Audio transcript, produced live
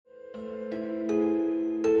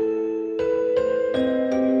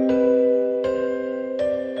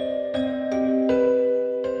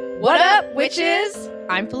witches!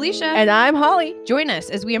 I'm Felicia. And I'm Holly. Join us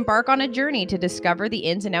as we embark on a journey to discover the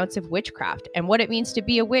ins and outs of witchcraft and what it means to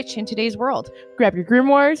be a witch in today's world. Grab your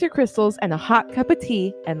grimoires, your crystals, and a hot cup of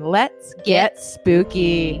tea, and let's get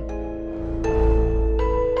spooky.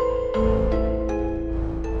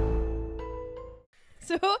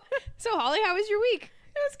 So Holly, how was your week?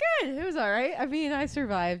 It was good. It was all right. I mean, I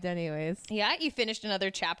survived anyways. Yeah, you finished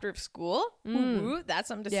another chapter of school. Ooh, that's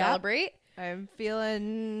something to Yeah. celebrate. I'm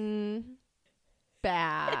feeling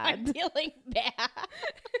bad. I'm feeling bad.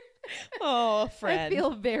 Oh, friend. I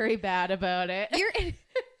feel very bad about it.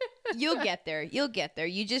 You'll get there. You'll get there.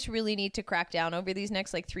 You just really need to crack down over these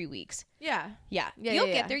next 3 weeks. Yeah. Yeah. Yeah, You'll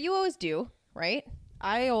yeah, get yeah. there. You always do, right?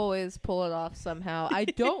 I always pull it off somehow. I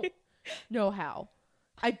don't know how.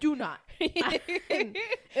 I do not.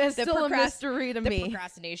 It's The still a mystery to The me.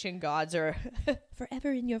 procrastination gods are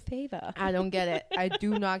forever in your favor. I don't get it. I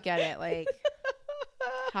do not get it. Like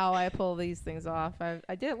how I pull these things off. I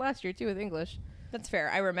did it last year too with English. That's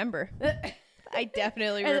fair. I remember. I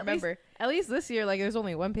definitely And remember. At least this year, like there's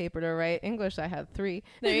only one paper to write. English, I had 3.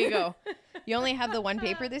 There you go. You only have the one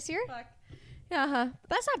paper this year? Yeah, huh?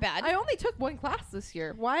 That's not bad. I only took one class this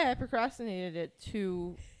year. Why I procrastinated it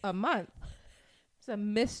to a month? It's a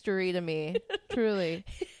mystery to me, truly.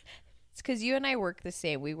 It's because you and I work the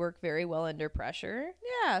same. We work very well under pressure,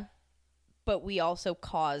 Yeah, but we also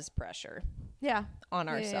cause pressure yeah. on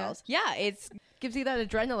Yeah, yeah. ourselves. Yeah, it's... Gives you that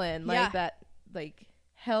adrenaline, like Yeah. that, like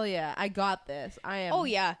hell yeah, I got this. I am. Oh,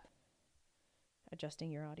 yeah.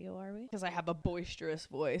 Adjusting your audio, are we? Because I have a boisterous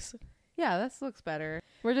voice. Yeah, this looks better.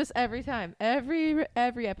 We're just every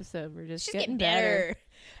episode we're just She's getting getting better.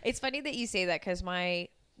 It's funny that you say that because my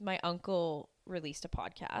uncle released a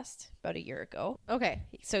podcast about a year ago. Okay.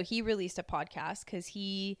 So he released a podcast because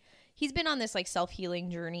he's been on this like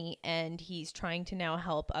self-healing journey, and he's trying to now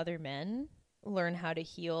help other men learn how to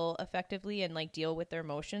heal effectively and like deal with their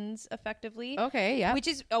emotions effectively. Okay. Yeah. Which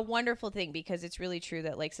is a wonderful thing, because it's really true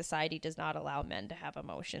that like society does not allow men to have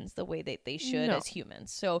emotions the way that they should No. as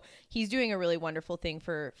humans. So he's doing a really wonderful thing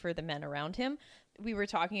for the men around him. We were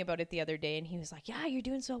talking about it the other day, and he was like, yeah, you're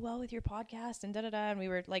doing so well with your podcast and da-da-da. And we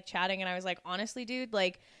were like chatting, and I was like, honestly, dude,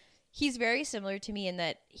 like he's very similar to me in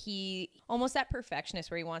that he almost that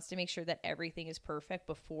perfectionist where he wants to make sure that everything is perfect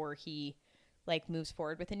before he like moves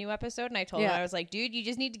forward with a new episode. And I told him, I was like, dude, you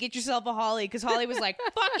just need to get yourself a Holly, because Holly was like,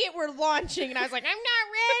 fuck it, we're launching. And I was like, I'm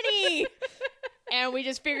not ready. And we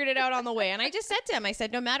just figured it out on the way. And I just said to him, I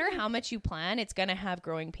said, no matter how much you plan, it's going to have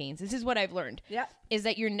growing pains. This is what I've learned. Yeah. Is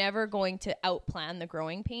that you're never going to outplan the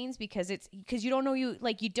growing pains, because you don't know you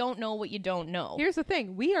don't know what you don't know. Here's the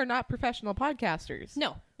thing: we are not professional podcasters.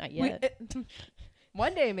 No, not yet.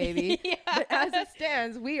 One day maybe. Yeah. But as it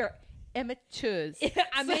stands, we are amateurs.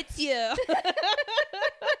 I'm with you.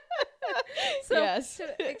 So Yes.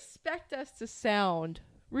 to expect us to sound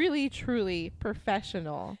really, truly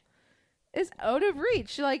professional is out of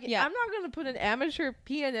reach. Like, Yeah. I'm not going to put an amateur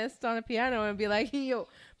pianist on a piano and be like, yo,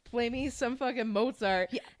 play me some fucking Mozart.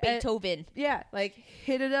 Yeah, And- Beethoven. yeah, like,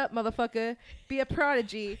 hit it up, motherfucker. Be a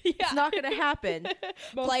prodigy. Yeah. It's not going to happen.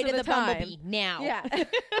 most Flight of of the time. Bumblebee now. Yeah.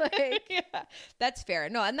 Like, Yeah, that's fair.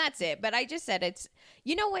 No, and that's it. But I just said it's,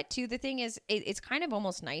 you know what, too? The thing is, it's kind of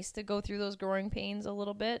almost nice to go through those growing pains a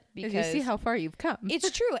little bit, because because you see how far you've come. it's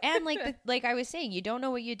true. And like I was saying, you don't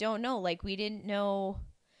know what you don't know. Like, we didn't know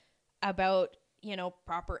about,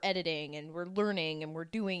 proper editing, and we're learning and we're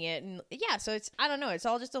doing it. And yeah, so I don't know. It's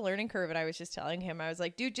all just a learning curve. And I was just telling him, I was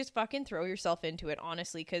like, dude, just fucking throw yourself into it,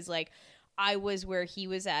 honestly. Because like I was where he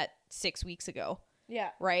was at 6 weeks ago. Yeah.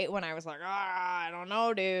 Right? When I was like, I don't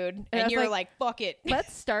know, dude. I And was you're like, like, fuck it.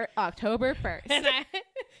 Let's start October 1st. And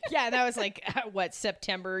and that was like, what,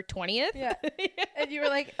 September 20th? Yeah. And you were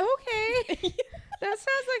like, okay, that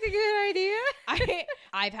sounds like a good idea.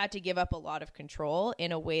 I've had to give up a lot of control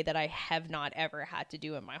in a way that I have not ever had to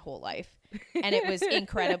do in my whole life. And it was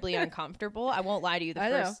incredibly uncomfortable. I won't lie to you.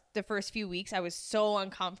 The first few weeks, I was so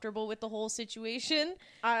uncomfortable with the whole situation.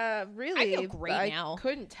 Really, I feel great now. I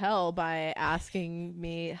couldn't tell by asking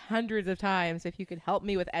me hundreds of times if you could help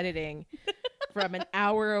me with editing from an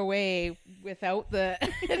hour away without the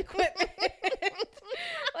equipment.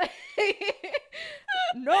 Like,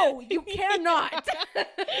 no, you cannot.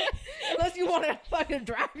 Unless you want to fucking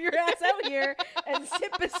drive your ass out here and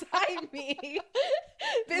sit beside me.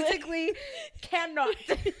 Physically cannot.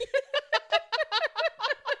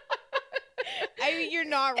 I mean, you're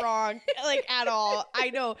not wrong, like, at all. I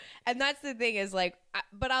know. And that's the thing is, like,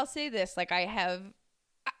 but I'll say this, like, I've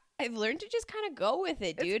learned to just kind of go with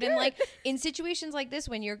it, dude. And like in situations like this,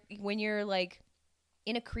 when you're like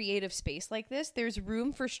in a creative space like this, there's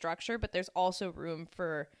room for structure, but there's also room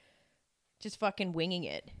for just fucking winging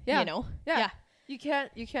it. Yeah. You know? Yeah. You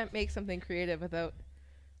can't make something creative without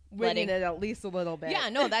winging it at least a little bit. Yeah,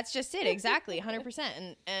 no, that's just it. Exactly.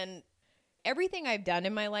 100%. And everything I've done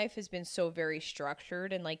in my life has been so very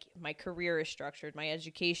structured, and like my career is structured. My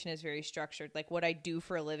education is very structured. Like what I do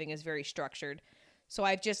for a living is very structured. So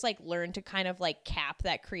I've just like learned to kind of like cap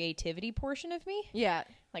that creativity portion of me. Yeah.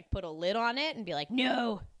 Like put a lid on it and be like,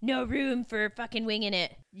 no room for fucking winging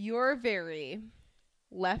it. You're very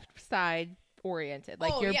left side oriented.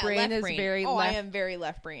 Like your brain left is brain. very I left. am very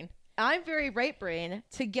left brain. I'm very right brain.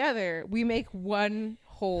 Together, we make one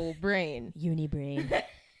whole brain. Unibrain.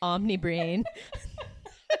 Omnibrain.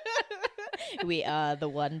 We are the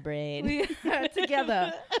one brain. We are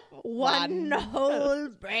together. One whole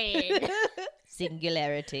brain.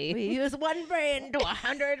 Singularity. We use one brain to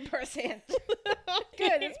 100%. Good.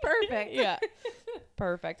 It's perfect. Yeah.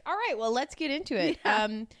 Perfect. All right. Well, let's get into it.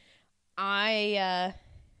 Yeah.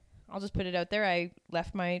 I'll just put it out there. I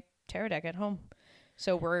left my tarot deck at home.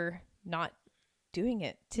 So we're not doing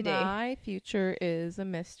it today. My future is a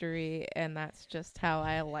mystery, and that's just how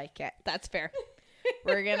I like it. That's fair.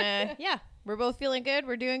 We're gonna, we're both feeling good.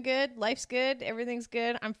 We're doing good. Life's good. Everything's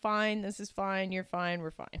good. I'm fine. This is fine. You're fine.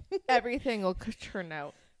 We're fine. Everything will turn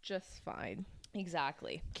out just fine.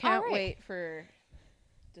 Exactly. Can't wait for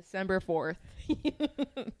December 4th.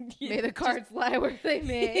 May the cards lie where they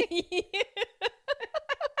may.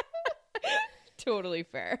 Totally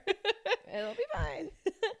fair. It'll be fine.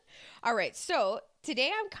 All right. So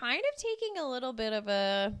today I'm kind of taking a little bit of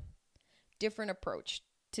a different approach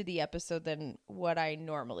to the episode than what I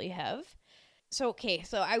normally have. So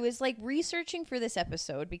I was like researching for this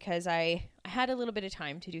episode because I had a little bit of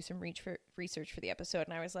time to do some research for the episode,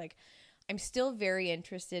 and I was like, I'm still very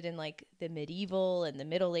interested in like the medieval and the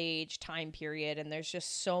Middle Age time period, and there's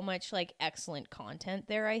just so much like excellent content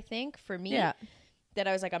there, I think, for me, that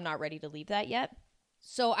I was like, I'm not ready to leave that yet.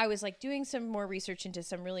 So I was like doing some more research into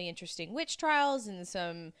some really interesting witch trials and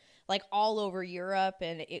some like all over Europe,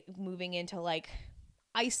 and it moving into like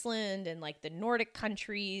Iceland and like the Nordic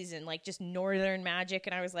countries and like just northern magic.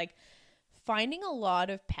 And I was like finding a lot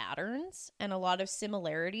of patterns and a lot of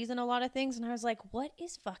similarities in a lot of things. And I was like, what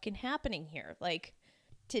is fucking happening here? Like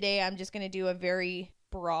today I'm just going to do a very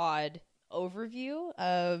broad overview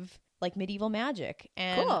of like medieval magic.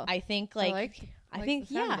 And cool. I think I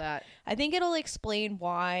think it'll explain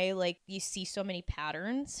why like you see so many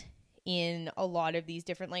patterns in a lot of these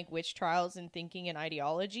different like witch trials and thinking and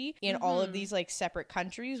ideology in all of these like separate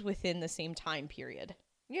countries within the same time period.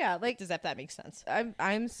 Yeah, like does that make sense?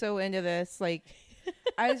 I'm so into this. Like,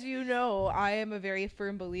 as you know, I am a very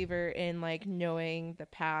firm believer in like knowing the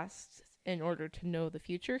past in order to know the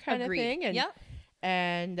future kind Agreed. of thing.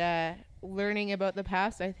 And learning about the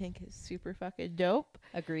past, I think, is super fucking dope.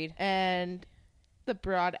 Agreed. And the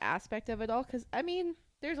broad aspect of it all, because I mean,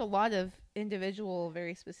 there's a lot of individual,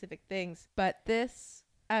 very specific things, but this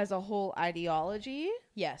as a whole ideology,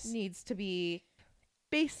 needs to be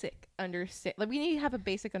basic understand. Like we need to have a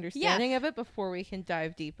basic understanding of it before we can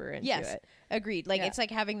dive deeper into it. Agreed. Like it's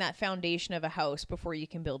like having that foundation of a house before you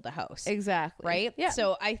can build the house. Exactly. Right? Yeah.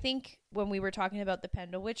 So I think when we were talking about the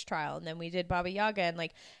Pendle Witch trial and then we did Baba Yaga and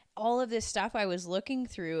like all of this stuff I was looking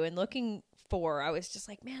through and looking for, I was just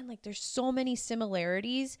like, man, like there's so many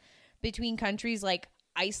similarities between countries like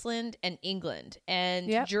Iceland and England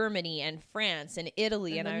and Germany and France and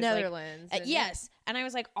Italy and I was Netherlands. Like, yes. And I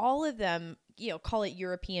was like, all of them, you know, call it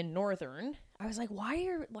European Northern. I was like, why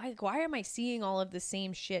am I seeing all of the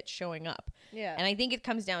same shit showing up? Yeah. And I think it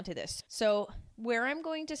comes down to this. So where I'm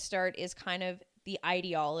going to start is kind of the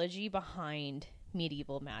ideology behind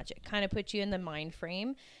medieval magic, kind of put you in the mind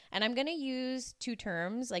frame. And I'm going to use two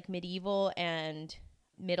terms like medieval and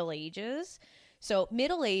Middle Ages. So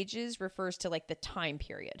Middle Ages refers to like the time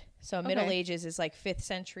period. So Middle Ages is like 5th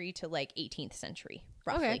century to like 18th century,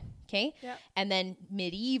 roughly. Okay. Yeah. And then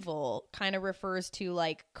medieval kind of refers to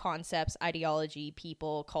like concepts, ideology,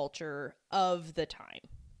 people, culture of the time.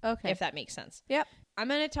 Okay. If that makes sense. Yep. I'm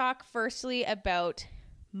going to talk firstly about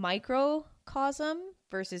microcosm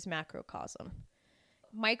versus macrocosm.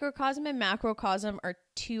 Microcosm and macrocosm are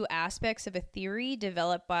two aspects of a theory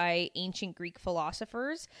developed by ancient Greek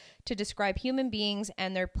philosophers to describe human beings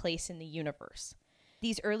and their place in the universe.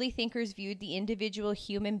 These early thinkers viewed the individual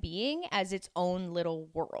human being as its own little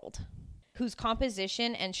world, whose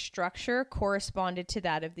composition and structure corresponded to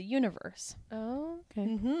that of the universe. Oh,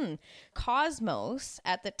 okay. Cosmos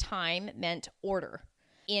at the time meant order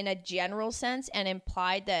in a general sense and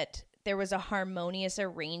implied that there was a harmonious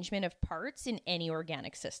arrangement of parts in any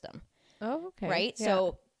organic system. Oh, okay. Right? Yeah.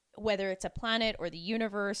 So whether it's a planet or the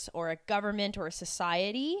universe or a government or a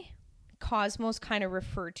society, cosmos kind of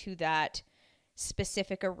refer to that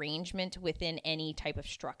specific arrangement within any type of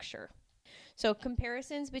structure. So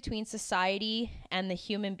comparisons between society and the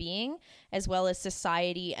human being, as well as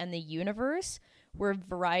society and the universe, were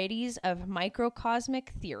varieties of microcosmic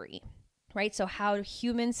theory, right? So how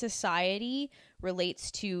human society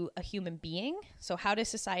relates to a human being. So how does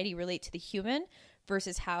society relate to the human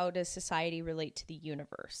versus how does society relate to the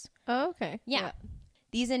universe? Oh, okay. Yeah.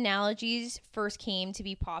 These analogies first came to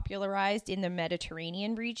be popularized in the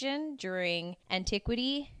Mediterranean region during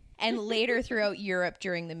antiquity and later throughout Europe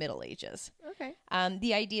during the Middle Ages. Okay.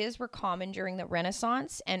 The ideas were common during the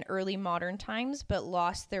Renaissance and early modern times, but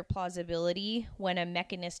lost their plausibility when a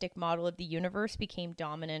mechanistic model of the universe became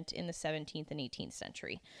dominant in the 17th and 18th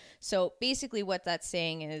century. So basically what that's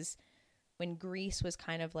saying is when Greece was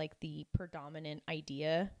kind of like the predominant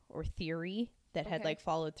idea or theory that had like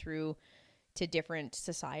followed through to different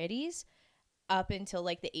societies, up until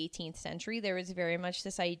like the 18th century, there was very much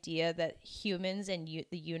this idea that humans and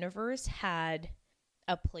the universe had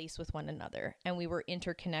a place with one another and we were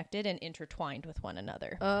interconnected and intertwined with one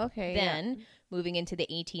another. Oh, okay. Then moving into the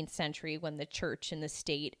 18th century when the church and the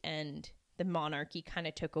state and the monarchy kind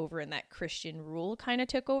of took over and that Christian rule kind of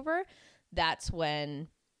took over, that's when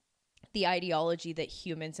the ideology that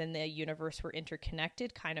humans and the universe were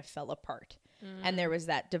interconnected kind of fell apart. And there was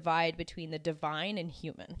that divide between the divine and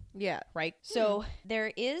human. Yeah. Right? So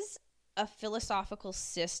there is a philosophical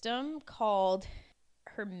system called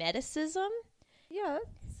Hermeticism. Yeah,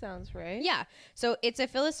 that sounds right. Yeah. So it's a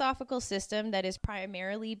philosophical system that is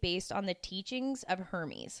primarily based on the teachings of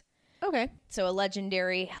Hermes. Okay. So a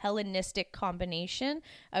legendary Hellenistic combination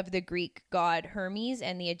of the Greek god Hermes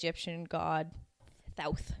and the Egyptian god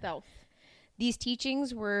Thoth. These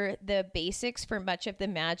teachings were the basics for much of the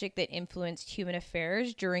magic that influenced human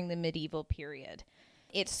affairs during the medieval period.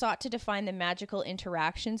 It sought to define the magical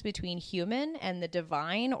interactions between human and the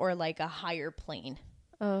divine, or like a higher plane.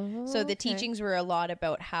 Oh, so the teachings were a lot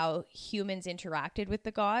about how humans interacted with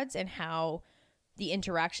the gods and how the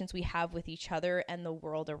interactions we have with each other and the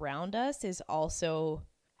world around us is also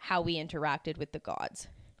how we interacted with the gods.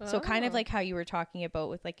 So kind of like how you were talking about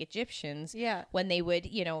with like Egyptians, when they would,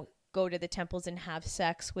 you know, go to the temples and have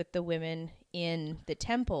sex with the women in the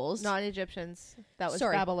temples. Not Egyptians. That was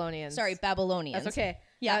Babylonians. Sorry, Babylonians. That's okay.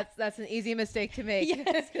 Yeah. That's an easy mistake to make.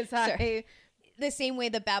 Yes. The same way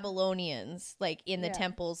the Babylonians, like in the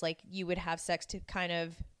temples, like you would have sex to kind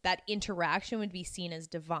of, that interaction would be seen as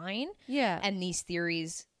divine. Yeah. And these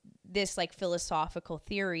theories, this like philosophical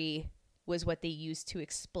theory was what they used to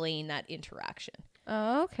explain that interaction.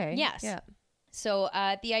 Oh, okay. Yes. Yeah. So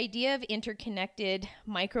the idea of interconnected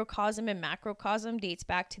microcosm and macrocosm dates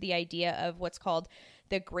back to the idea of what's called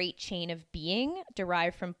the Great Chain of Being,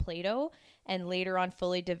 derived from Plato, and later on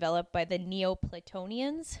fully developed by the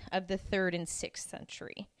Neoplatonians of the 3rd and 6th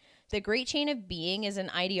century. The Great Chain of Being is an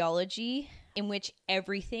ideology in which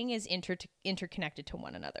everything is interconnected to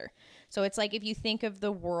one another. So it's like if you think of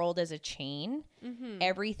the world as a chain,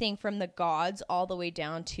 everything from the gods all the way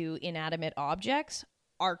down to inanimate objects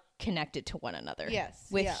are connected to one another. Yes.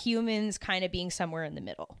 With humans kind of being somewhere in the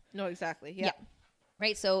middle. No, exactly. Yeah.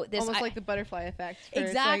 Right. So this almost like the butterfly effect.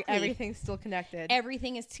 Exactly. Like everything's still connected.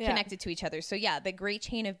 Everything is connected to each other. So yeah, the Great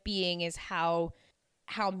Chain of Being is how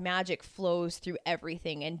magic flows through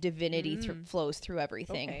everything and divinity flows through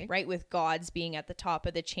everything. Right. With gods being at the top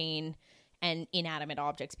of the chain and inanimate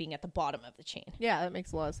objects being at the bottom of the chain. Yeah, that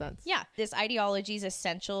makes a lot of sense. Yeah. This ideology is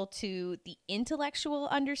essential to the intellectual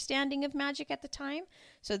understanding of magic at the time.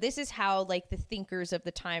 So this is how like the thinkers of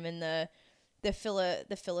the time and the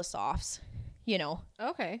philosophers, you know,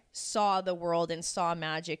 saw the world and saw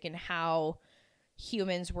magic and how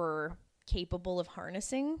humans were capable of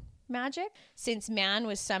harnessing magic. Since man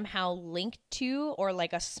was somehow linked to or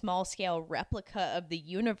like a small scale replica of the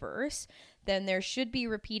universe, then there should be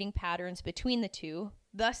repeating patterns between the two.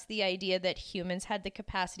 Thus, the idea that humans had the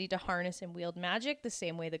capacity to harness and wield magic the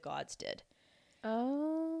same way the gods did.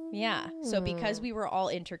 Oh. Yeah. So because we were all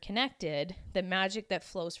interconnected, the magic that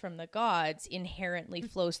flows from the gods inherently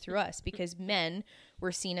flows through us because men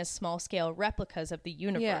were seen as small scale replicas of the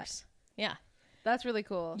universe. Yeah. That's really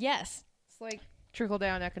cool. Yes. It's like trickle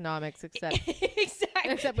down economics, except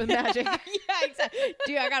exactly. Except with magic. Yeah, exactly.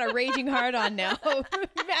 Dude, I got a raging hard on now.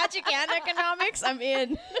 Magic and economics, I'm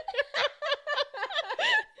in.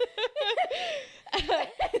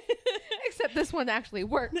 Except this one actually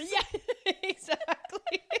works. Yeah,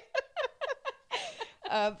 exactly.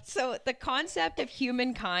 So the concept of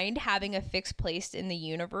humankind having a fixed place in the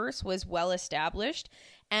universe was well established,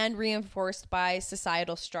 and reinforced by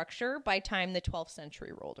societal structure by time the 12th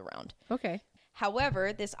century rolled around. Okay.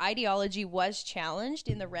 However, this ideology was challenged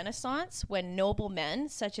in the Renaissance when noblemen,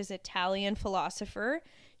 such as Italian philosopher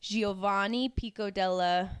Giovanni Pico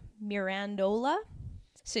della Mirandola,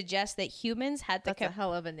 suggest that humans had the... That's a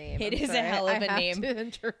hell of a name. It is a hell of a name. I have to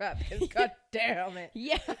interrupt. God damn it.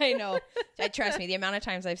 Yeah, I know. Trust me, the amount of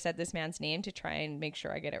times I've said this man's name to try and make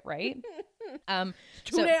sure I get it right.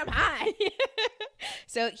 Too damn high.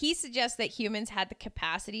 So he suggests that humans had the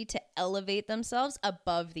capacity to elevate themselves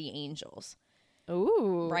above the angels.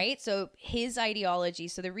 Ooh. Right? So his ideology,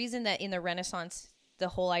 so the reason that in the Renaissance, the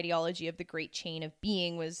whole ideology of the great chain of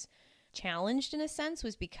being was challenged in a sense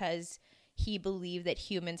was because he believed that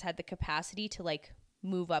humans had the capacity to like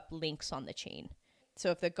move up links on the chain. So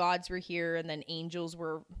if the gods were here and then angels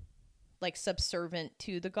were like subservient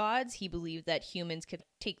to the gods, he believed that humans could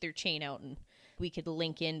take their chain out and we could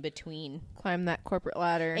link in between. Climb that corporate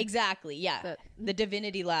ladder. Exactly. Yeah. The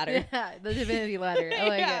divinity ladder. Yeah. The divinity ladder. I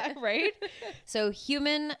like it. Right? So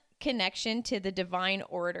human connection to the divine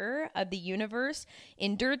order of the universe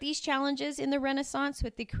endured these challenges in the Renaissance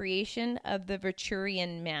with the creation of the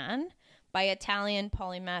Vitruvian Man by Italian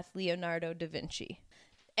polymath Leonardo da Vinci.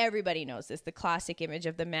 Everybody knows this, the classic image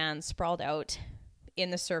of the man sprawled out in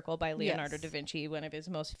the circle by Leonardo da Vinci, one of his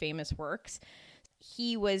most famous works.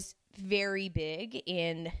 He was very big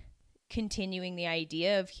in continuing the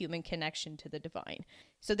idea of human connection to the divine.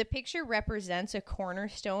 So the picture represents a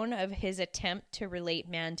cornerstone of his attempt to relate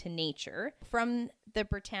man to nature. From the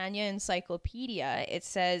Britannia Encyclopedia, it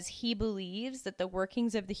says he believes that the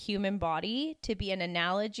workings of the human body to be an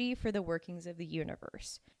analogy for the workings of the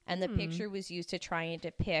universe. And the picture was used to try and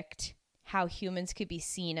depict how humans could be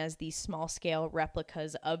seen as these small-scale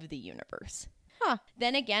replicas of the universe.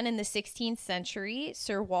 Then again, in the 16th century,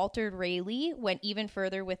 Sir Walter Raleigh went even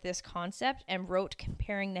further with this concept and wrote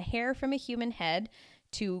comparing the hair from a human head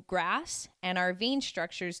to grass and our vein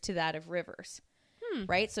structures to that of rivers.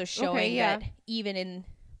 Right? So showing that even in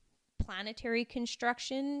planetary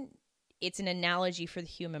construction, it's an analogy for the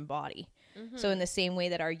human body. So in the same way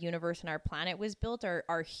that our universe and our planet was built,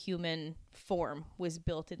 our human form was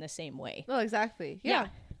built in the same way. Well, exactly. Yeah.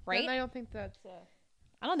 Right? And I don't think that's...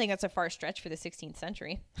 I don't think that's a far stretch for the 16th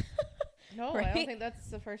century. No, right? I don't think that's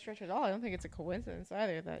the first stretch at all. I don't think it's a coincidence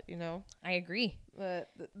either that, I agree. The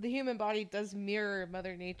human body does mirror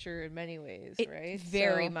Mother Nature in many ways, right?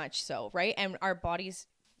 Very much so, right? And our bodies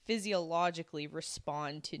physiologically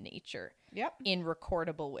respond to nature. Yep. In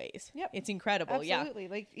recordable ways. Yep. It's incredible. Absolutely.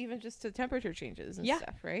 Like even just to temperature changes and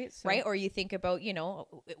stuff, right? So. Right. Or you think about,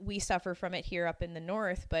 we suffer from it here up in the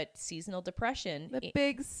north, but seasonal depression. The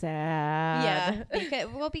big sad.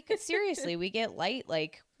 Yeah. Because seriously, we get light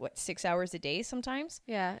 6 hours a day sometimes.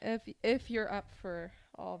 Yeah. If you're up for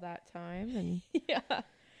all that time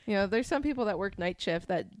and there's some people that work night shift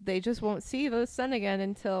that they just won't see the sun again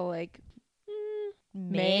until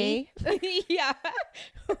May. Yeah.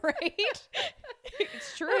 Right.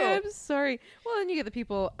 It's true. I'm sorry. Well, then you get the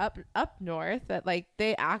people up north that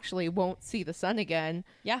they actually won't see the sun again.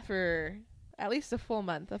 Yeah. For at least a full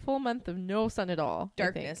month of no sun at all.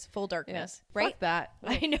 Darkness, full darkness. Yeah. Right. Fuck that.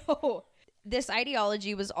 I know. This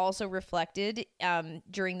ideology was also reflected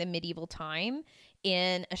during the medieval time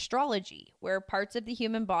in astrology, where parts of the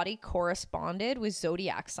human body corresponded with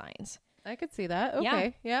zodiac signs. I could see that.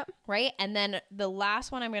 Okay. Yeah. Right. And then the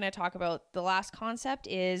last one I'm going to talk about, the last concept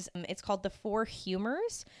is it's called the four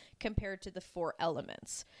humors compared to the four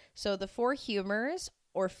elements. So the four humors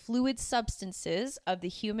or fluid substances of the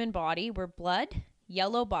human body were blood,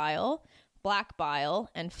 yellow bile, black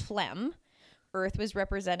bile, and phlegm. Earth was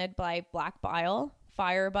represented by black bile,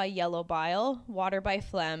 fire by yellow bile, water by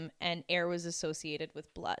phlegm, and air was associated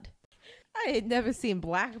with blood. I had never seen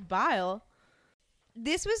black bile.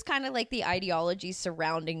 This was kind of like the ideology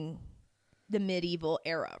surrounding the medieval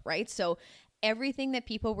era, right? So everything that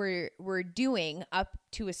people were doing up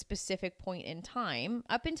to a specific point in time,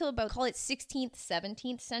 up until about, call it 16th,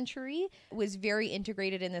 17th century, was very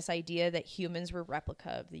integrated in this idea that humans were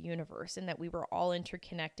replica of the universe and that we were all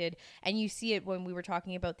interconnected. And you see it when we were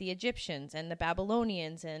talking about the Egyptians and the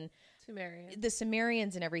Babylonians and the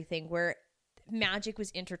Sumerians and everything, where magic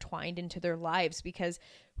was intertwined into their lives. Because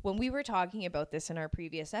when we were talking about this in our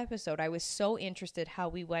previous episode, I was so interested how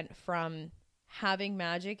we went from having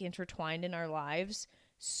magic intertwined in our lives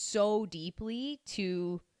so deeply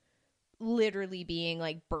to literally being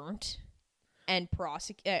burnt and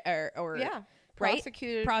prosecuted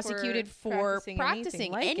for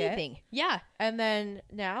practicing anything. Yeah. And then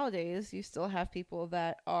nowadays you still have people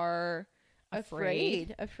that are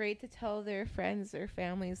afraid to tell their friends or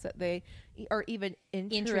families that they are even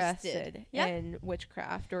interested in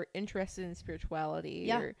witchcraft or interested in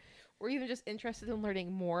spirituality or even just interested in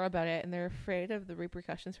learning more about it, and they're afraid of the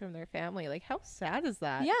repercussions from their family. Like, how sad is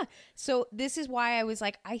that? Yeah. So this is why I was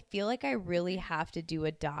like, I feel like I really have to do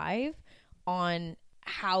a dive on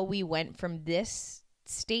how we went from this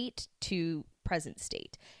state to present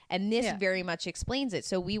state. And this very much explains it.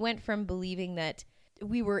 So we went from believing that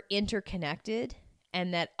we were interconnected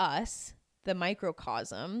and that us, the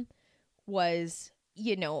microcosm, was,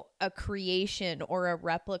 you know, a creation or a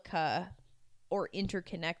replica or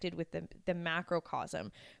interconnected with the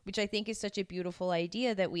macrocosm, which I think is such a beautiful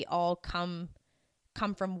idea, that we all come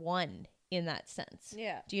from one in that sense.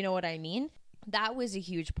 Yeah. Do you know what I mean? That was a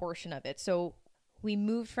huge portion of it. So we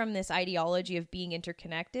moved from this ideology of being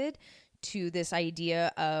interconnected to this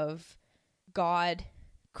idea of God,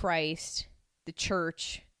 Christ, the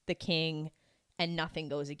church, the king, and nothing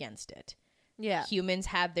goes against it. Yeah. Humans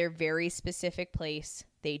have their very specific place.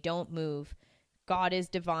 They don't move. God is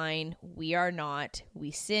divine. We are not.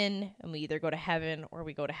 We sin, and we either go to heaven or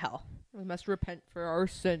we go to hell. We must repent for our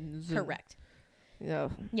sins. Correct. Yeah.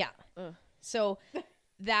 So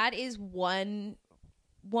that is one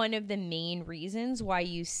of the main reasons why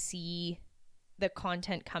you see the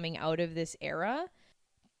content coming out of this era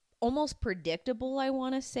almost predictable, I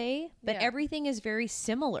want to say, but everything is very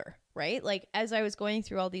similar, right? Like, as I was going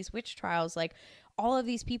through all these witch trials, like, all of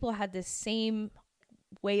these people had this same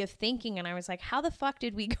way of thinking, and I was like, how the fuck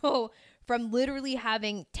did we go from literally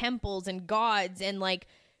having temples and gods and, like,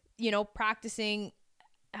 you know, practicing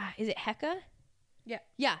is it Heka?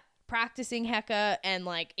 Yeah, practicing Heka and,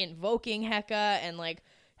 like, invoking Heka and, like,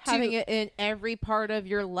 having it in every part of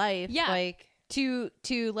your life. Yeah, like, to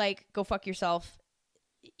like, go fuck yourself,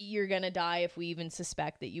 you're gonna die if we even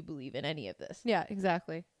suspect that you believe in any of this. Yeah,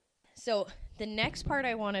 exactly. So the next part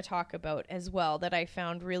I want to talk about as well, that I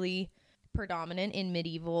found really predominant in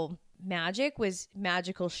medieval magic, was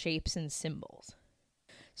magical shapes and symbols.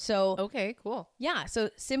 So okay, cool. Yeah, so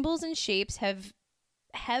symbols and shapes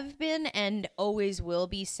have been and always will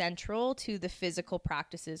be central to the physical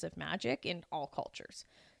practices of magic in all cultures.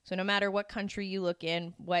 So no matter what country you look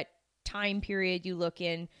in, what time period you look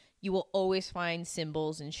in, you will always find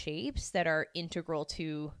symbols and shapes that are integral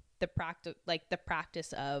to the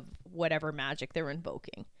practice of whatever magic they're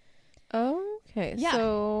invoking. Okay. Yeah.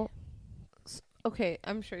 So okay,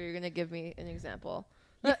 I'm sure you're going to give me an example.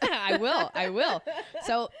 Yeah, I will.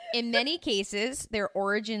 So in many cases, their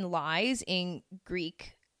origin lies in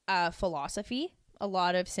Greek philosophy. A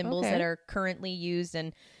lot of symbols that are currently used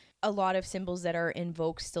and a lot of symbols that are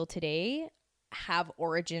invoked still today have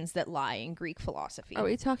origins that lie in Greek philosophy. Are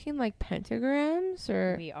we talking like pentagrams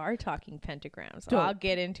or? We are talking pentagrams. Dope. I'll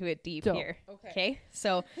get into it deep here. Okay.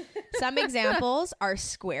 So some examples are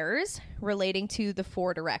squares relating to the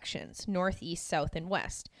four directions: north, east, south, and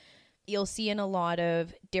west. You'll see in a lot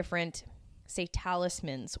of different, say,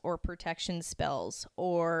 talismans or protection spells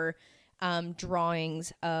or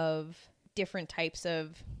drawings of different types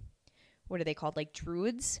of, what are they called? Like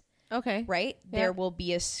druids. Okay. Right? Yeah. There will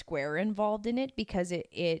be a square involved in it because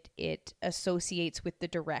it associates with the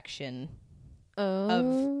direction of,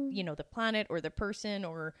 you know, the planet or the person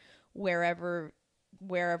or wherever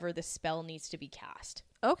the spell needs to be cast.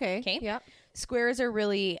 Okay. Yeah. Squares are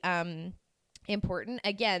really important.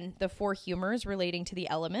 Again, the four humors relating to the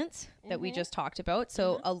elements that we just talked about.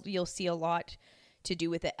 So you'll see a lot to do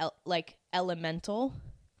with the elemental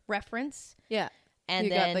reference. Yeah. And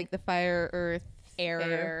you then got like the fire, earth,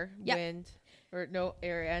 air, yep. wind, or no,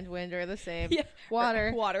 air and wind are the same. Yeah.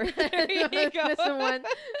 Water. There you go. Missing one.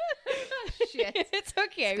 Shit. It's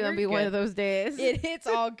okay. It's gonna be one of those days. It's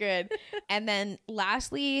all good. And then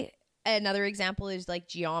lastly, another example is like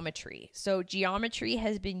geometry. So geometry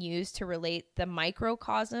has been used to relate the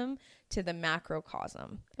microcosm to the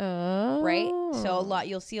macrocosm. Oh. Right? So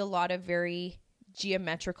you'll see a lot of very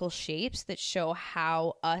geometrical shapes that show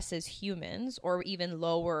how us as humans, or even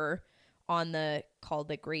lower on the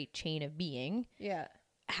great chain of being,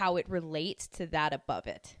 how it relates to that above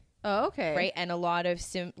it. Oh, okay. Right? And a lot of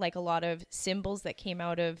symbols that came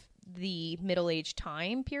out of the Middle Age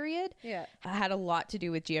time period had a lot to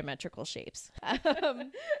do with geometrical shapes.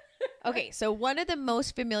 Okay, so one of the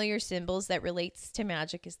most familiar symbols that relates to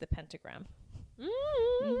magic is the pentagram.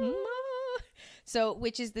 Mm-hmm. So,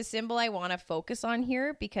 which is the symbol I want to focus on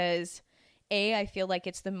here because I feel like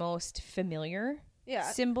it's the most familiar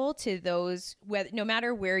symbol to those, no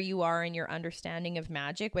matter where you are in your understanding of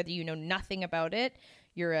magic, whether you know nothing about it,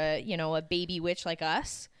 you're a baby witch like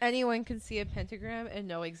us. Anyone can see a pentagram and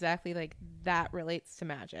know exactly like that relates to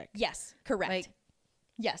magic. Yes, correct. Like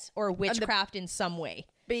Yes, or witchcraft in some way.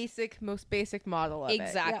 Most basic model of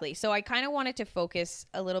exactly. it. Yeah. So I kind of wanted to focus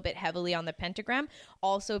a little bit heavily on the pentagram,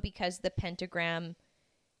 also because the pentagram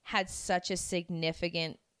had such a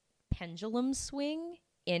significant pendulum swing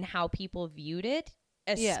in how people viewed it,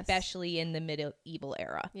 especially in the medieval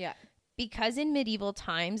era. Yeah. Because in medieval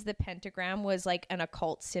times, the pentagram was like an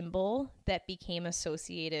occult symbol that became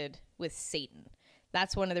associated with Satan.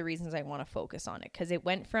 That's one of the reasons I want to focus on it, because it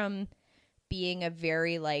went from being a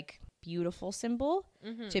very like beautiful symbol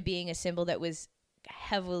to being a symbol that was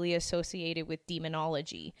heavily associated with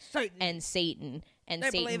demonology and Satan and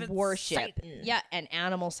Satan worship. Yeah, and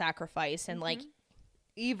animal sacrifice and like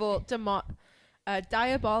evil,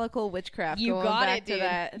 diabolical witchcraft. You got it, dude.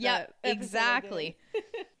 Yeah, exactly.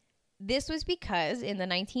 This was because in the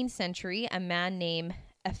 19th century, a man named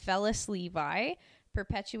Apelles Levi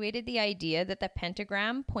perpetuated the idea that the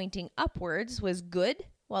pentagram pointing upwards was good,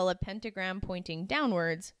 while a pentagram pointing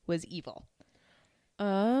downwards was evil.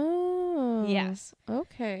 Oh. Yes.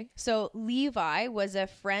 Okay. So Levi was a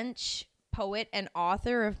French poet and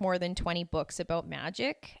author of more than 20 books about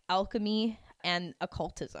magic, alchemy, and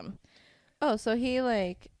occultism. Oh, so he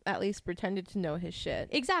like at least pretended to know his shit.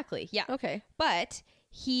 Exactly. Yeah. Okay. But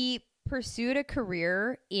he pursued a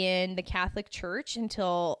career in the Catholic Church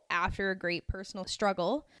until after a great personal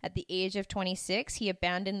struggle. At the age of 26, he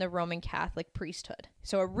abandoned the Roman Catholic priesthood.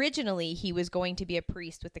 So originally, he was going to be a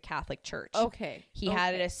priest with the Catholic Church. Okay. He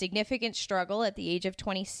had a significant struggle at the age of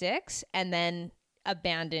 26 and then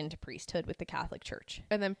abandoned priesthood with the Catholic Church.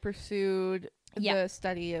 And then pursued the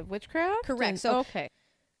study of witchcraft? Correct.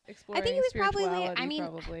 Exploring I think it was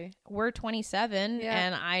probably, we're 27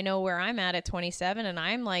 and I know where I'm at 27 and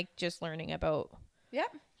I'm like just learning about,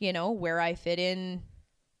 where I fit in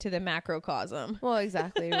to the macrocosm. Well,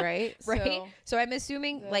 exactly. Right. Right. So I'm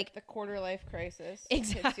assuming the quarter life crisis.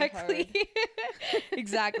 Exactly.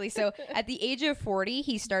 Exactly. So at the age of 40,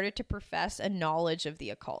 he started to profess a knowledge of the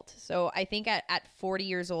occult. So I think at 40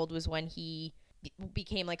 years old was when he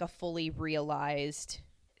became like a fully realized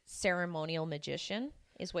ceremonial magician.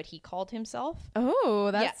 Is what he called himself.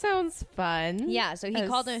 Oh, that sounds fun. Yeah, so he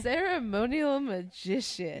called him ceremonial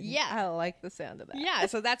magician. Yeah. I like the sound of that. Yeah,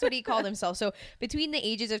 so that's what he called himself. So between the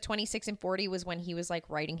ages of 26 and 40 was when he was like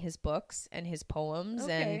writing his books and his poems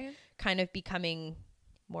and kind of becoming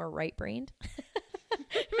more right-brained.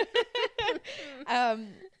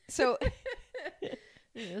 So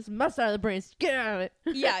this must out of the brains. Get out of it.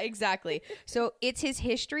 Yeah, exactly. So it's his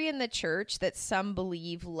history in the church that some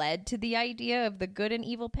believe led to the idea of the good and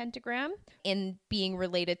evil pentagram in being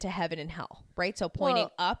related to heaven and hell, right? So pointing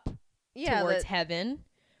up towards heaven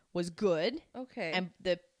was good. Okay. And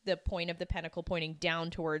the point of the pentacle pointing down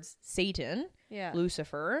towards Satan,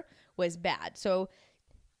 Lucifer, was bad. So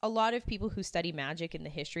a lot of people who study magic and the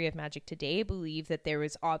history of magic today believe that there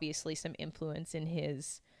was obviously some influence in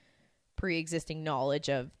his pre-existing knowledge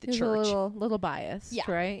of the church. A little biased,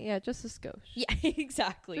 right? Yeah, just a skosh. Yeah,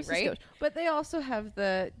 exactly, just right? But they also have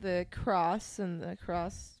the cross, and the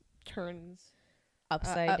cross turns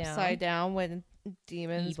upside down when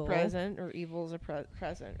demons present or evils are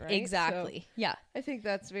present, right? Exactly. So yeah. I think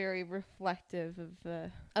that's very reflective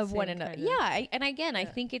of one another. Yeah, I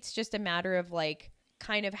think it's just a matter of like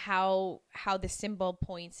kind of how the symbol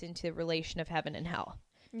points into the relation of heaven and hell.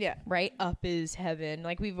 Yeah. Right? Up is heaven.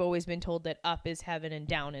 Like we've always been told that up is heaven and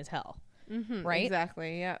down is hell. Mm-hmm, right?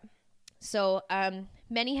 Exactly. Yeah. So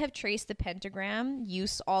many have traced the pentagram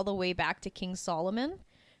use all the way back to King Solomon,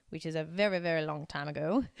 which is a very, very long time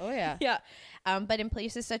ago. Oh, yeah. Yeah. But in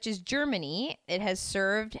places such as Germany, it has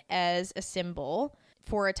served as a symbol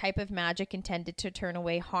for a type of magic intended to turn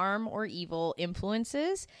away harm or evil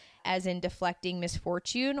influences, as in deflecting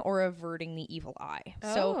misfortune or averting the evil eye.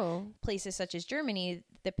 So places such as Germany,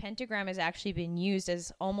 the pentagram has actually been used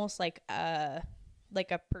as almost like a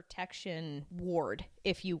protection ward,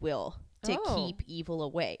 if you will, to keep evil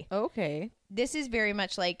away. Okay. This is very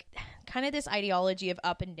much like kind of this ideology of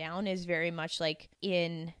up and down is very much like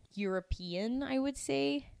in European, I would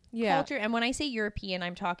say, culture. And when I say European,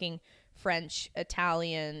 I'm talking French,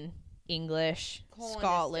 Italian, English,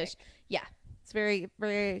 Scottish. Yeah. It's very,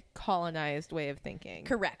 very colonized way of thinking.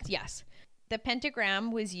 Correct. Yes. The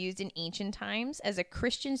pentagram was used in ancient times as a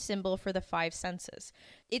Christian symbol for the 5 senses.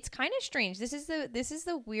 It's kind of strange. This is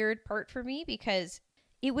the weird part for me because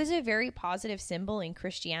it was a very positive symbol in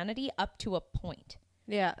Christianity up to a point.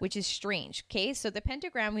 Yeah. Which is strange. Okay. So the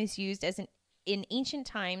pentagram was used in ancient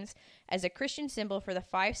times as a Christian symbol for the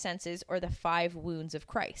 5 senses or the 5 wounds of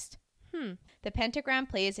Christ. The pentagram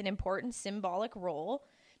plays an important symbolic role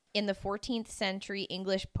in the 14th century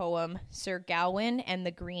English poem Sir Gawain and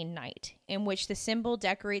the Green Knight, in which the symbol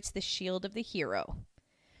decorates the shield of the hero.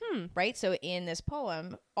 Right? So in this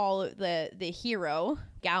poem, all of the hero,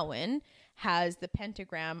 Gawain, has the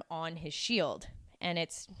pentagram on his shield. And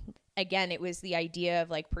it's, again, it was the idea of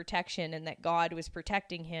like protection and that God was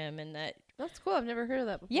protecting him and that. That's cool. I've never heard of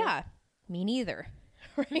that before. Yeah, me neither.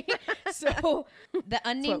 Right? So the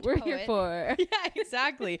unnamed That's what we're poet, here for. Yeah,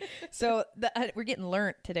 exactly. So we're getting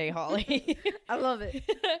learnt today, Holly. I love it.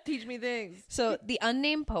 Teach me things. So the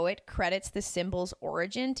unnamed poet credits the symbol's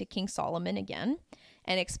origin to King Solomon again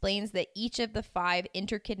and explains that each of the 5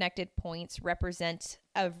 interconnected points represents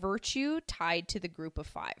a virtue tied to the group of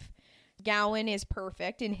 5. Gawain is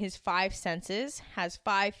perfect in his 5 senses, has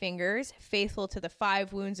 5 fingers, faithful to the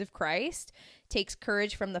 5 wounds of Christ, takes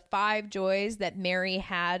courage from the 5 joys that Mary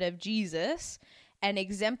had of Jesus, and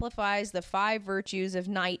exemplifies the 5 virtues of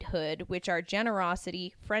knighthood, which are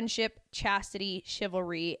generosity, friendship, chastity,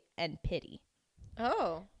 chivalry, and pity.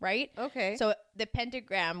 Oh. Right? Okay. So the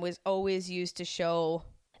pentagram was always used to show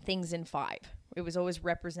things in 5. It was always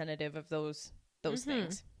representative of those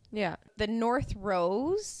things. Yeah. The North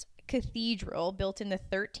Rose Cathedral, built in the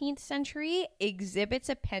 13th century, exhibits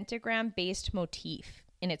a pentagram-based motif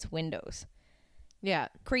in its windows. Yeah.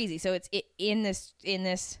 Crazy. So it's in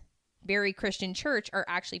this very Christian church are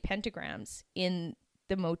actually pentagrams in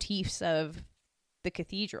the motifs of the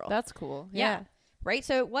cathedral. That's cool. Yeah. Right?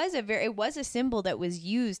 So it was a symbol that was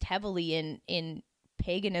used heavily in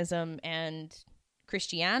paganism and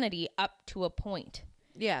Christianity up to a point.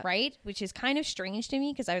 Yeah. Right? Which is kind of strange to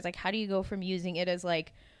me because I was like, how do you go from using it as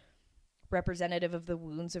like representative of the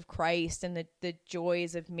wounds of Christ and the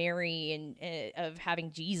joys of Mary and of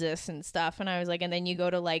having Jesus and stuff? And I was like, and then you go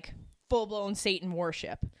to like full-blown Satan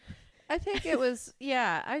worship. I think it was,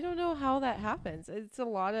 yeah, I don't know how that happens. It's a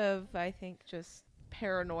lot of, I think, just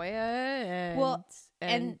paranoia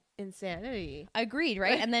and insanity. Agreed,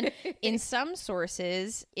 right? And then in some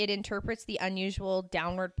sources, it interprets the unusual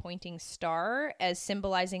downward pointing star as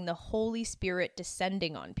symbolizing the Holy Spirit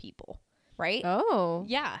descending on people, right? Oh.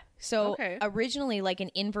 Yeah. So originally, like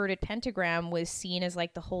an inverted pentagram was seen as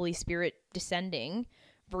like the Holy Spirit descending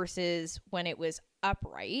versus when it was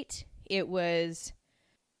upright, it was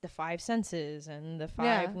the 5 senses and the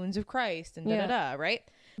 5 wounds of Christ and right?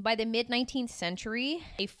 By the mid-19th century,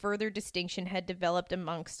 a further distinction had developed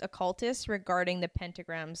amongst occultists regarding the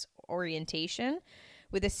pentagram's orientation.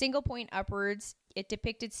 With a single point upwards, it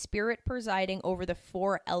depicted spirit presiding over the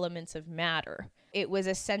 4 elements of matter. It was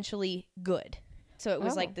essentially good. So it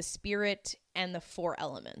was like the spirit and the 4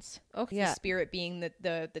 elements. Okay. The spirit being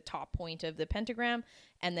the top point of the pentagram,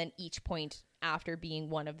 and then each point after being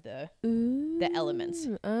one of the elements.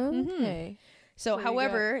 Okay. So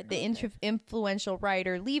however, the influential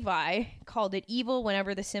writer Levi called it evil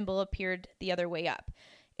whenever the symbol appeared the other way up.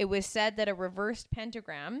 It was said that a reversed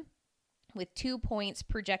pentagram with 2 points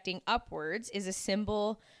projecting upwards is a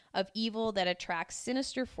symbol of evil that attracts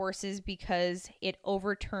sinister forces because it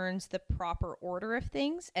overturns the proper order of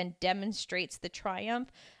things and demonstrates the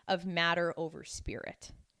triumph of matter over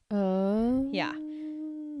spirit. Oh. Yeah.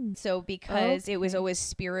 So because it was always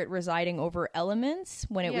spirit residing over elements,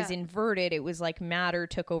 when it was inverted, it was like matter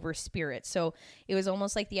took over spirit. So it was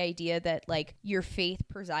almost like the idea that like your faith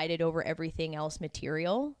presided over everything else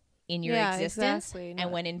material in your existence. Exactly.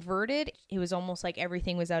 And when inverted, it was almost like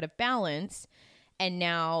everything was out of balance. And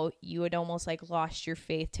now you had almost like lost your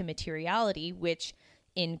faith to materiality, which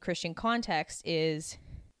in Christian context is,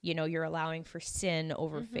 you know, you're allowing for sin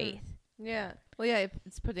over faith. Yeah. Well, yeah,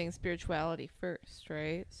 it's putting spirituality first,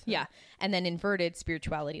 right? So. Yeah. And then inverted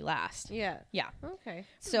spirituality last. Yeah. Yeah. Okay.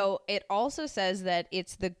 So it also says that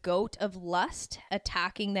it's the goat of lust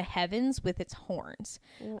attacking the heavens with its horns.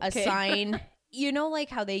 Okay. A sign, you know, like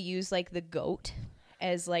how they use like the goat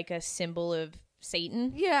as like a symbol of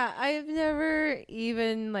Satan? Yeah, I've never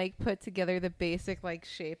even like put together the basic like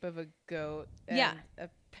shape of a goat. And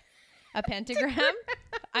a pentagram.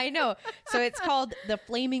 I know. So it's called the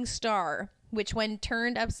flaming star, which when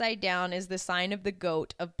turned upside down is the sign of the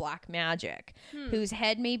goat of black magic, whose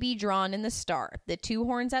head may be drawn in the star, the 2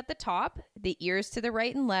 horns at the top, the ears to the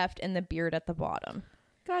right and left, and the beard at the bottom.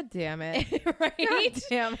 God damn it. Right? God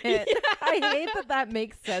damn it. Yeah. I hate that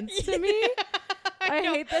makes sense to me. I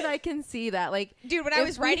hate that I can see that. Like, dude, when I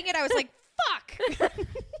was writing it, I was like, fuck. God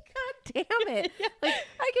damn it. Like,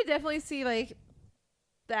 I could definitely see like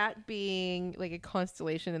that being like a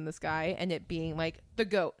constellation in the sky and it being like the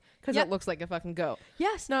goat because it looks like a fucking goat.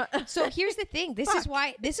 Yes. No. So here's the thing. This is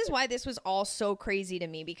why this was all so crazy to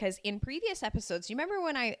me, because in previous episodes, you remember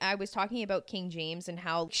when I was talking about King James and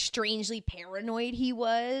how strangely paranoid he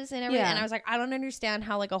was and everything? And I was like, I don't understand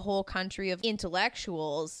how like a whole country of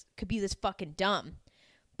intellectuals could be this fucking dumb.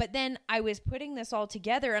 But then I was putting this all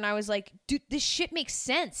together and I was like, dude, this shit makes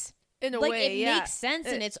sense. In a like, way, it makes sense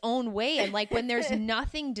in its own way. And like when there's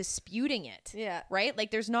nothing disputing it. Yeah. Right? Like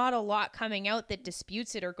there's not a lot coming out that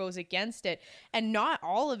disputes it or goes against it. And not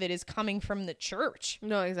all of it is coming from the church.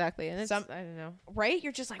 No, exactly. And it's, I don't know. Right?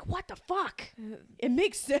 You're just like, what the fuck? It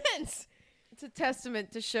makes sense. It's a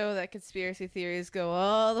testament to show that conspiracy theories go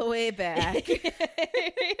all the way back.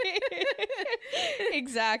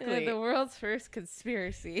 Exactly. The world's first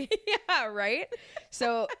conspiracy. Yeah, right?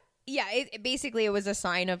 So... yeah, basically it was a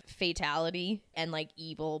sign of fatality and like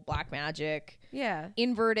evil, black magic. Yeah.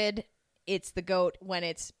 Inverted, it's the goat. When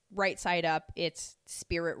it's right side up, it's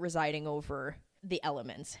spirit residing over the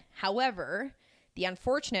elements. However, the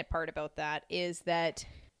unfortunate part about that is that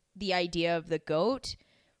the idea of the goat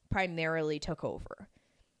primarily took over.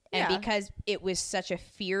 And because it was such a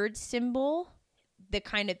feared symbol,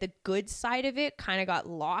 the good side of it kind of got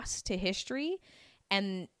lost to history.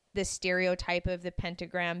 And the stereotype of the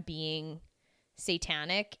pentagram being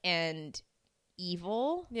satanic and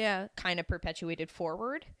evil kind of perpetuated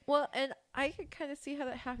forward. Well, and I could kind of see how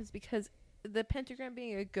that happens because the pentagram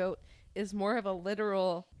being a goat is more of a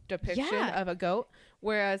literal depiction of a goat,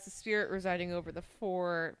 whereas the spirit residing over the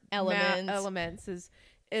four elements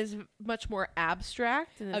is much more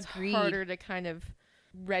abstract, and it's harder to kind of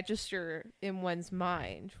register in one's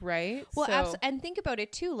mind, right? Well, and think about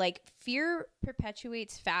it too, like fear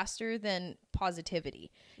perpetuates faster than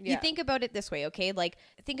positivity. You think about it this way, okay? Like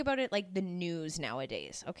think about it like the news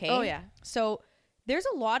nowadays, okay? Oh yeah. So there's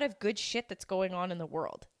a lot of good shit that's going on in the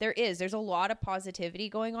world. There's a lot of positivity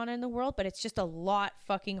going on in the world, but it's just a lot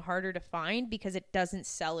fucking harder to find because it doesn't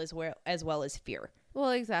sell as well as fear.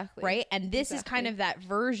 Well, exactly. Right? And this is kind of that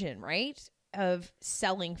version, right, of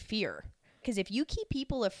selling fear. Because if you keep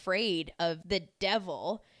people afraid of the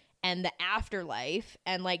devil and the afterlife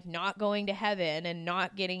and like not going to heaven and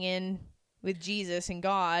not getting in with Jesus and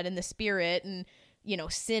God and the spirit and, you know,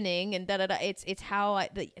 sinning and it's how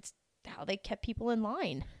they kept people in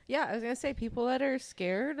line. Yeah, I was going to say people that are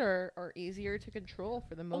scared are easier to control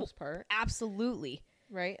for the most part. Absolutely.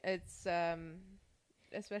 Right? It's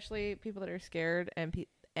especially people that are scared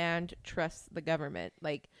and trust the government.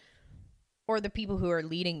 Like, or the people who are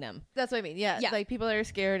leading them. That's what I mean. Yeah. Like people that are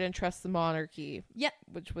scared and trust the monarchy. Yeah.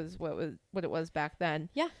 Which was what it was back then.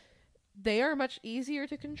 Yeah. They are much easier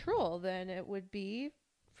to control than it would be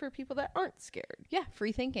for people that aren't scared. Yeah.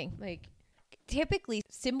 Free thinking. Like typically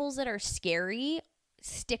symbols that are scary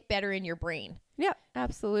stick better in your brain. Yeah,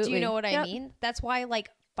 absolutely. Do you know what I mean? That's why like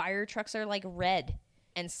fire trucks are like red.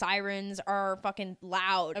 And sirens are fucking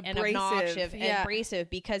loud and obnoxious and abrasive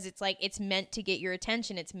because it's like it's meant to get your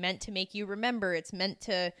attention. It's meant to make you remember. It's meant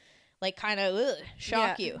to like kind of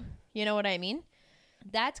shock you. You know what I mean?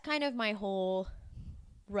 That's kind of my whole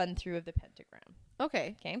run through of the pentagram.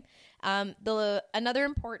 Okay. Another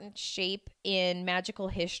important shape in magical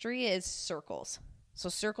history is circles. So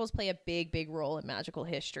circles play a big role in magical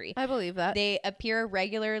history. I believe that. They appear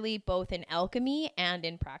regularly both in alchemy and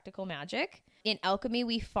in practical magic. In alchemy,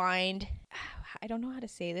 we find, I don't know how to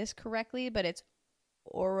say this correctly, but it's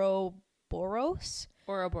Ouroboros.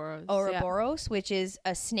 Ouroboros, which is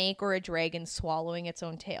a snake or a dragon swallowing its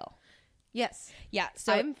own tail. Yes. Yeah.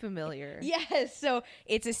 So I'm familiar. Yes. So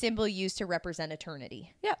it's a symbol used to represent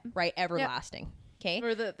eternity. Yeah. Right? Everlasting. Okay.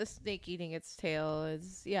 Or the snake eating its tail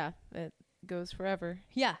is, it goes forever.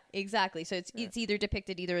 Yeah, exactly. So it's either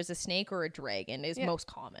depicted either as a snake or a dragon is most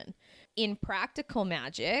common. In practical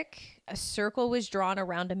magic, a circle was drawn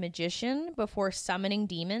around a magician before summoning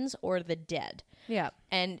demons or the dead. Yeah.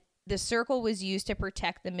 And the circle was used to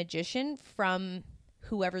protect the magician from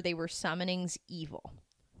whoever they were summoning's evil.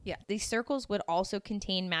 Yeah. These circles would also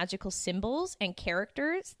contain magical symbols and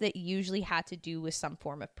characters that usually had to do with some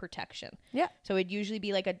form of protection. Yeah. So it'd usually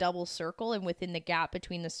be like a double circle, and within the gap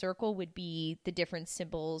between the circle would be the different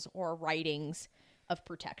symbols or writings of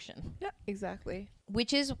protection. Yeah, exactly.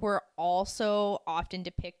 Witches were also often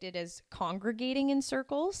depicted as congregating in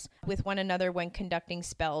circles with one another when conducting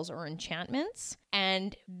spells or enchantments.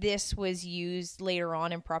 And this was used later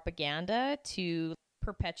on in propaganda to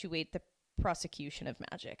perpetuate the prosecution of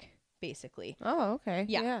magic, basically. Oh, okay.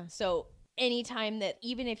 Yeah. So anytime that,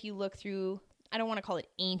 even if you look through, I don't want to call it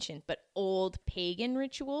ancient, but old pagan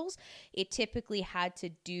rituals, it typically had to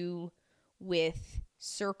do with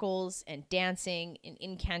circles and dancing and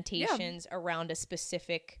incantations around a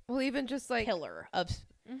specific even just like pillar of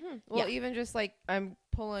even just like I'm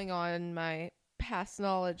pulling on my past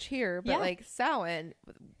knowledge here, but like Samhain,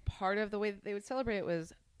 part of the way that they would celebrate it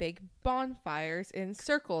was big bonfires in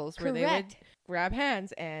circles where Correct. they would grab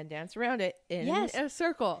hands and dance around it in a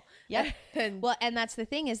circle. Yeah. And that's the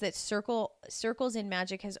thing, is that circles in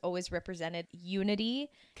magic has always represented unity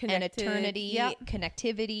and eternity,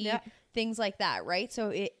 connectivity, things like that, right?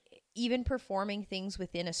 So even performing things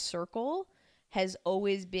within a circle has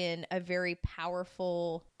always been a very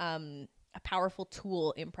powerful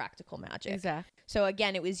tool in practical magic. Exactly. So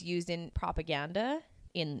again, it was used in propaganda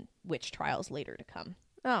in witch trials later to come.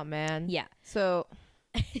 Oh man. Yeah. So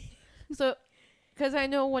because I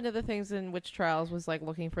know one of the things in witch trials was like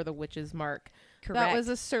looking for the witch's mark. Correct. That was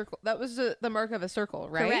a circle. That was the mark of a circle,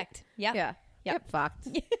 right? Correct. Yep. Yeah. Yep. Get fucked.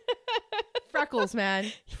 Freckles,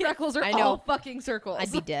 man. Freckles are all fucking circles.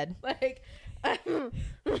 I'd be dead. Like,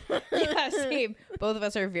 yeah, same. Both of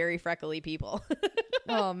us are very freckly people.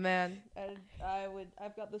 oh man,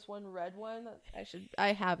 I've got this one red one that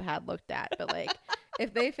I have had looked at, but like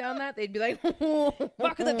if they found that, they'd be like,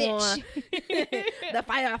 fuck the bitch. The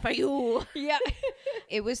fire for you. Yeah.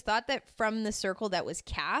 It was thought that from the circle that was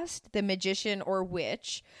cast, the magician or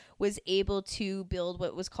witch was able to build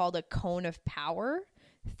what was called a cone of power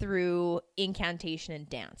through incantation and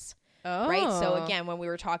dance. Oh. Right. So again, when we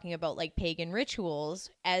were talking about like pagan rituals,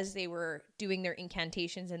 as they were doing their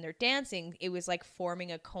incantations and their dancing, it was like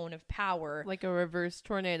forming a cone of power. Like a reverse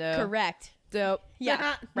tornado. Correct. Dope.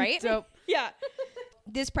 Yeah. Right? Dope. Yeah.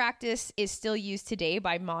 This practice is still used today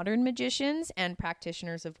by modern magicians and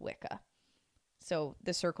practitioners of Wicca. So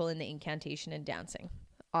the circle and the incantation and dancing.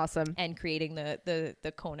 Awesome. And creating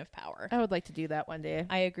the cone of power. I would like to do that one day.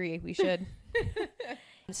 I agree. We should.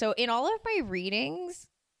 So in all of my readings,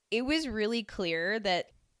 it was really clear that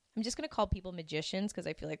I'm just going to call people magicians because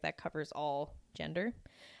I feel like that covers all gender.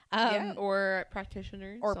 Or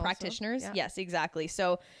practitioners. Or also. Practitioners. Yeah. Yes, exactly.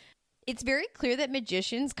 So it's very clear that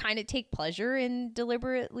magicians kind of take pleasure in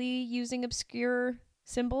deliberately using obscure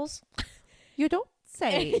symbols. You don't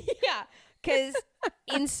say. Yeah. Because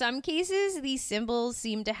in some cases, these symbols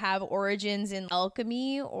seem to have origins in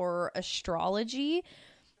alchemy or astrology.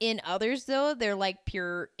 In others, though, they're like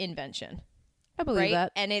pure invention. I believe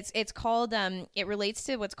that. And it's called, it relates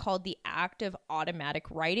to what's called the act of automatic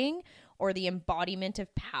writing or the embodiment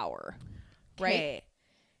of power. Right?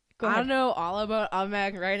 I don't know all about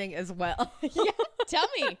automatic writing as well. Yeah. Tell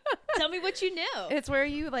me what you know. It's where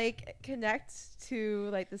you like connect to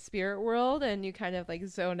like the spirit world and you kind of like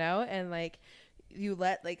zone out and like you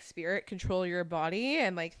let like spirit control your body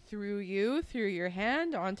and like through your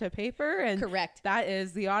hand onto paper. And correct. That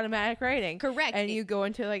is the automatic writing. Correct. And you go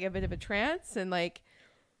into like a bit of a trance and like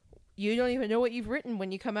you don't even know what you've written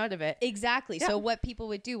when you come out of it. Exactly. Yeah. So what people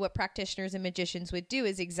would do, what practitioners and magicians would do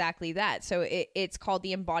is exactly that. So it's called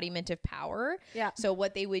the embodiment of power. Yeah. So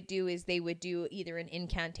what they would do is they would do either an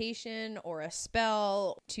incantation or a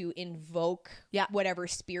spell to invoke whatever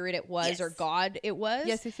spirit it was or God it was.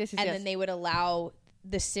 Yes. And then they would allow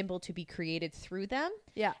the symbol to be created through them.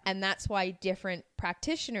 Yeah. And that's why different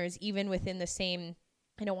practitioners, even within the same,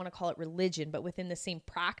 I don't want to call it religion, but within the same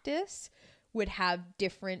practice, would have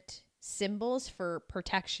different symbols for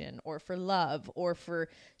protection or for love or for,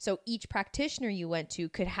 so each practitioner you went to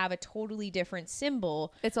could have a totally different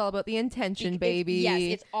symbol. It's all about the intention, baby. Yes,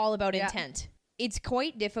 it's all about intent. It's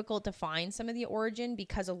quite difficult to find some of the origin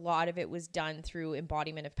because a lot of it was done through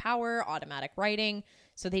embodiment of power, automatic writing.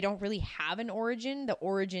 So they don't really have an origin. The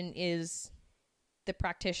origin is the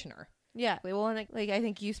practitioner. Yeah. Well, and like I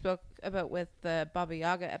think you spoke about with the Baba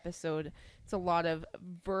Yaga episode, it's a lot of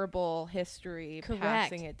verbal history. Correct.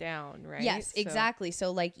 Passing it down, right? Yes, exactly.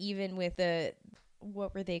 So like even with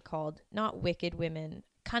what were they called? Not wicked women,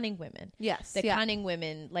 cunning women. Yes. The cunning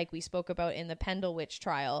women, like we spoke about in the Pendle Witch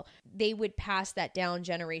trial, they would pass that down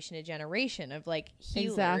generation to generation of like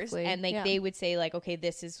healers. Exactly. And like they would say like, okay,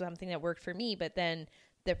 this is something that worked for me, but then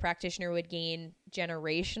the practitioner would gain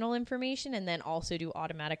generational information and then also do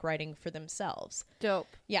automatic writing for themselves. Dope.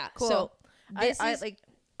 Yeah. Cool. So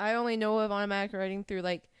I only know of automatic writing through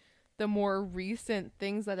like the more recent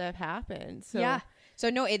things that have happened. So yeah.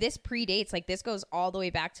 So no, this predates, like this goes all the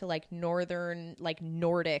way back to like northern, like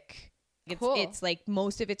Nordic. It's like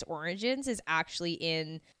most of its origins is actually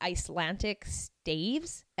in Icelandic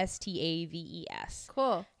staves, Staves.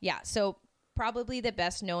 Cool. Yeah. So probably the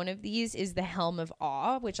best known of these is the Helm of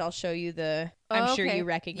Awe, which I'll show you I'm sure you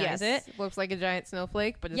recognize it. Looks like a giant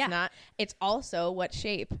snowflake, but it's not. It's also what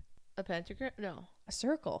shape? A pentagram? No. A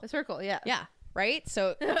circle. A circle, yeah. Yeah. Right?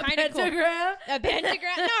 So kind of cool. A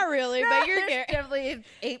pentagram? Not really, but you're there. Definitely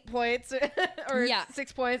 8 points or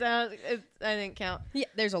 6 points. I didn't count. Yeah,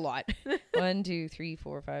 there's a lot. 1, 2, 3,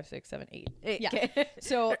 4, 5, 6, 7, 8. Yeah. Okay.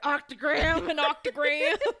 So an octagram. An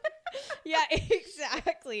octagram. Yeah,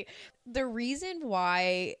 exactly. The reason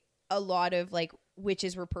why a lot of like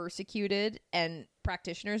witches were persecuted and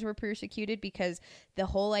practitioners were persecuted because the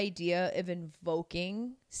whole idea of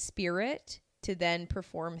invoking spirit to then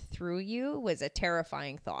perform through you was a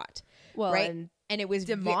terrifying thought. Well, right? And it was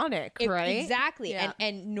demonic, right? Exactly. Yeah.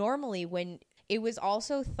 And normally when it was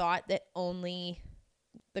also thought that only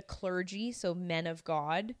the clergy, so men of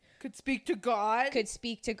God, could speak to God,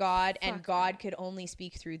 and God could only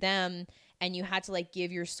speak through them. And you had to like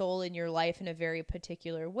give your soul and your life in a very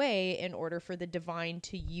particular way in order for the divine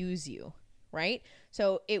to use you. Right.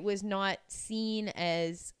 So it was not seen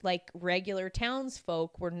as like regular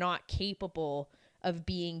townsfolk were not capable of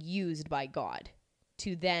being used by God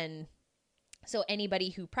to then. So anybody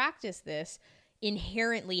who practiced this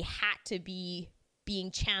inherently had to be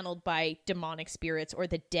being channeled by demonic spirits or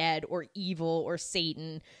the dead or evil or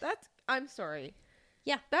Satan. I'm sorry.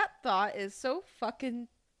 Yeah. That thought is so fucking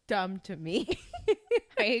dumb to me.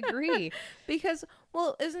 I agree. Because,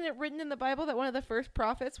 well, isn't it written in the Bible that one of the first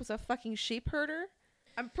prophets was a fucking sheep herder?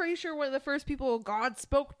 I'm pretty sure one of the first people God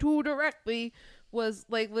spoke to directly was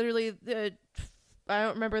like literally I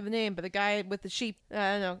don't remember the name, but the guy with the sheep. I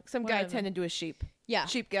don't know. Some guy tended to a sheep. Yeah.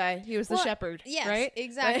 Sheep guy. He was the shepherd. Yes, right?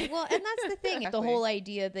 Exactly. Well, and that's the thing. Exactly. The whole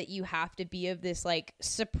idea that you have to be of this like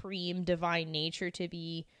supreme divine nature to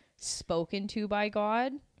be spoken to by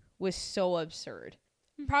God was so absurd.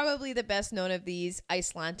 Probably the best known of these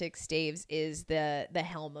Icelandic staves is the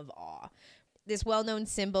Helm of Awe. This well-known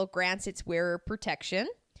symbol grants its wearer protection.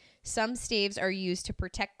 Some staves are used to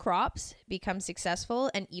protect crops, become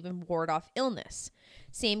successful, and even ward off illness.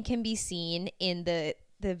 Same can be seen in the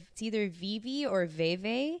it's either Vivi or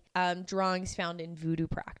Veve drawings found in voodoo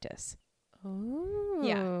practice. Oh.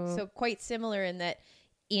 Yeah. So quite similar in that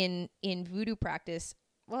in voodoo practice.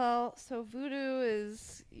 Well, so voodoo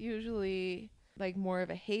is usually like more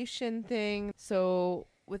of a Haitian thing. So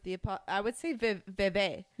with the I would say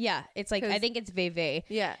Veve. Yeah, it's like I think it's Veve.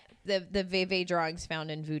 Yeah. The Veve drawings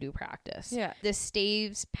found in voodoo practice. Yeah. The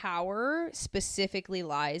stave's power specifically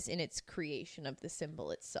lies in its creation of the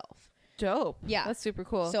symbol itself. Dope. Yeah. That's super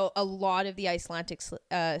cool. So a lot of the Icelandic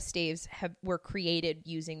staves were created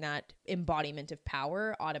using that embodiment of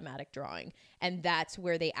power, automatic drawing. And that's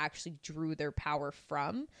where they actually drew their power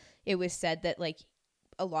from. It was said that like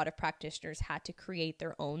a lot of practitioners had to create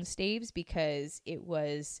their own staves because it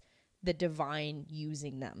was the divine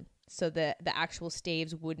using them. So the actual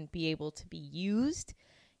staves wouldn't be able to be used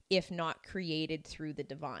if not created through the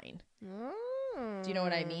divine. Do you know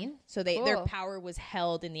what I mean? So their power was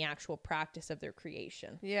held in the actual practice of their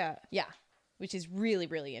creation. Yeah. Yeah. Which is really,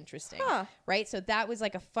 really interesting. Huh. Right? So that was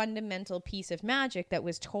like a fundamental piece of magic that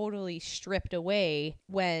was totally stripped away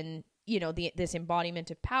when, you know, this embodiment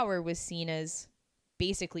of power was seen as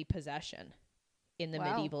basically possession in the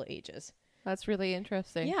medieval ages. That's really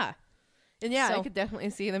interesting. Yeah. And yeah, I could definitely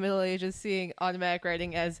see in the Middle Ages seeing automatic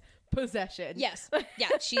writing as possession. Yes. Yeah.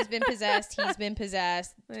 She's been possessed. He's been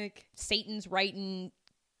possessed. Like Satan's writing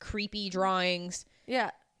creepy drawings. Yeah.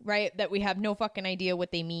 Right. That we have no fucking idea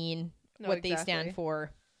what they mean, they stand for.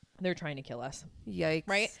 They're trying to kill us. Yikes.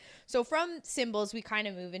 Right. So from symbols, we kind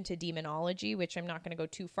of move into demonology, which I'm not going to go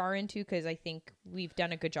too far into because I think we've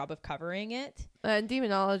done a good job of covering it. And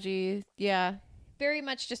demonology. Yeah. Very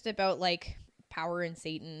much just about like power and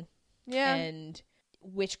Satan. Yeah. And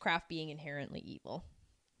witchcraft being inherently evil.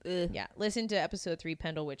 Ugh. Yeah. Listen to episode 3,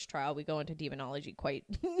 Pendle Witch Trial. We go into demonology quite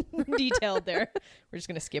detailed there. We're just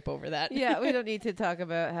going to skip over that. Yeah. We don't need to talk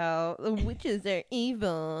about how the witches are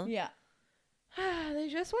evil. Yeah. They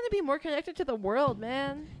just want to be more connected to the world,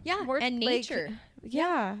 man. Yeah. More, and nature.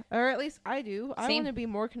 Yeah. Or at least I do. I want to be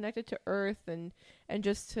more connected to Earth and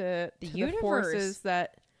just to the forces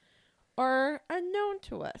that are unknown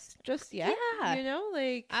to us just yet. Yeah. You know,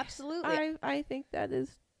 like absolutely. I think that is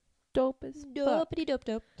dope as Dopey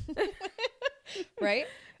dope. Right?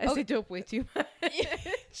 I say dope way too much.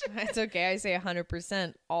 That's okay. I say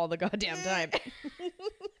 100% all the goddamn time.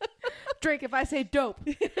 Drink if I say dope.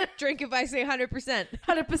 Drink if I say 100%.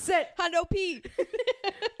 100%. Hundo P.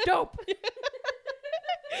 Dope.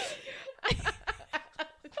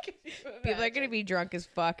 People are going to be drunk as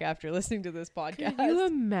fuck after listening to this podcast. Can you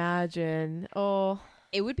imagine? Oh.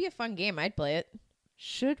 It would be a fun game. I'd play it.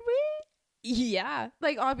 Should we? Yeah.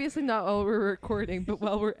 Like, obviously not while we're recording, but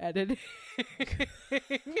while we're editing.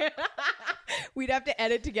 We'd have to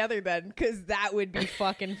edit together then, because that would be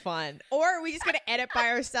fucking fun. Or we just gotta edit by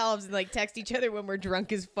ourselves and like text each other when we're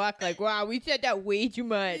drunk as fuck. Like, wow, we said that way too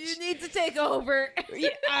much. You need to take over.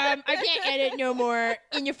 I can't edit no more.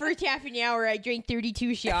 In the first half an hour, I drank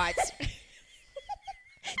 32 shots.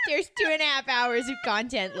 There's 2.5 hours of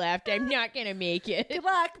content left. I'm not going to make it. Good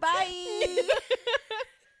luck. Bye.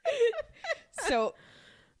 So,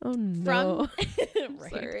 oh no.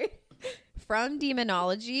 Sorry. From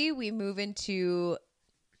demonology, we move into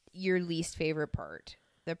your least favorite part,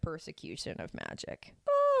 the persecution of magic.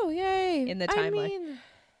 Oh, yay. In the timeline. I mean,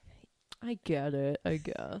 I get it, I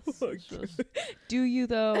guess. Do you,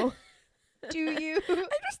 though? Do you? I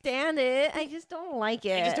understand it. I just don't like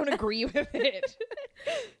it. I just don't agree with it.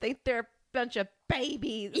 Think they're a bunch of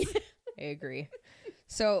babies. I agree.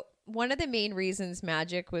 So one of the main reasons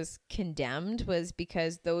magic was condemned was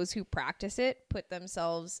because those who practice it put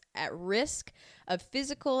themselves at risk of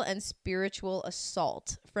physical and spiritual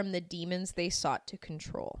assault from the demons they sought to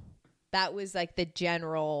control. That was like the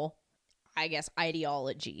general, I guess,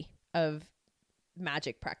 ideology of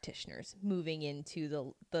magic practitioners moving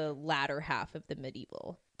into the latter half of the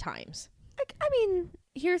medieval times. I mean,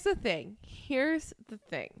 here's the thing.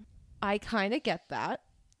 I kind of get that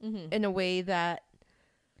in a way that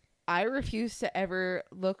I refuse to ever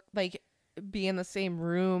be in the same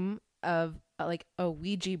room of like a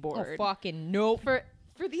Ouija board. Oh, fucking nope. For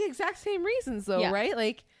the exact same reasons though, right?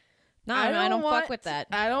 Like, no, I don't fuck with that.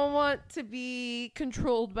 I don't want to be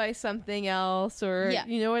controlled by something else or,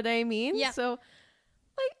 you know what I mean? Yeah. So,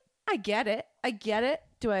 like, I get it.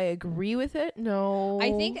 Do I agree with it? No.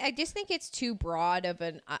 I just think it's too broad of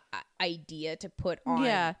an idea to put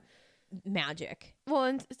on magic. Well,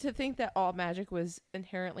 and to think that all magic was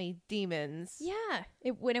inherently demons. Yeah.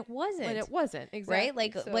 When it wasn't. Exactly. Right?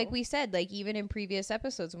 Like we said, like even in previous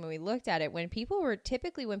episodes when we looked at it, when people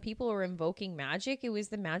were invoking magic, it was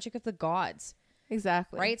the magic of the gods.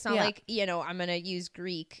 Exactly. Right? It's not like, I'm going to use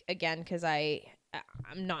Greek again because I'm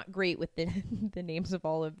not great with the names of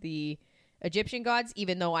all of the Egyptian gods,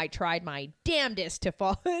 even though I tried my damnedest to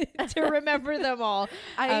remember them all.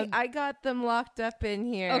 I got them locked up in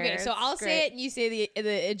here. Okay, so I'll say it and you say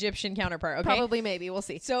the Egyptian counterpart, okay? Probably, maybe. We'll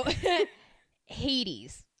see. So,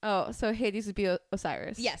 Hades. Oh, so Hades would be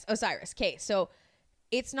Osiris. Yes, Osiris. Okay, so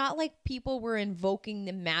it's not like people were invoking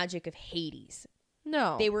the magic of Hades.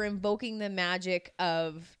 No. They were invoking the magic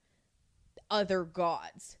of other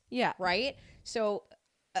gods. Yeah. Right? So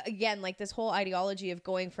again, like this whole ideology of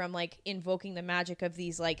going from like invoking the magic of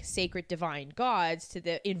these like sacred divine gods to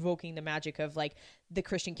the invoking the magic of like the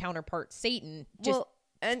Christian counterpart Satan.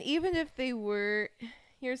 And even if they were,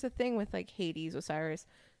 here's the thing with like Hades, Osiris,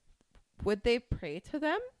 would they pray to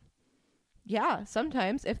them? Yeah,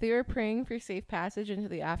 sometimes if they were praying for safe passage into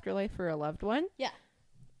the afterlife for a loved one. Yeah.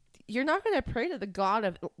 You're not going to pray to the god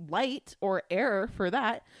of light or air for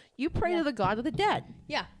that. You pray to the god of the dead.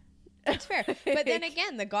 Yeah. That's fair. But then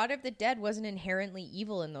again, the god of the dead wasn't inherently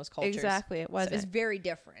evil in those cultures. Exactly. It wasn't. So it's very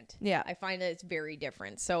different. Yeah. I find that it's very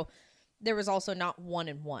different. So there was also not one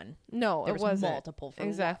and one. No, there it wasn't. Multiple. For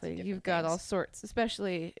exactly. You've got all sorts,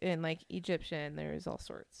 especially in like Egyptian, there's all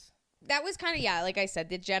sorts. That was kind of, like I said,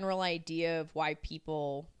 the general idea of why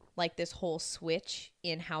people like this whole switch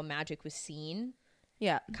in how magic was seen.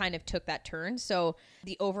 Yeah. Kind of took that turn. So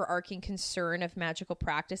the overarching concern of magical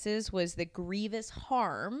practices was the grievous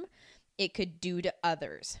harm it could do to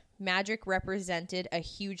others. Magic represented a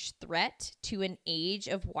huge threat to an age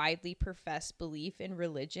of widely professed belief in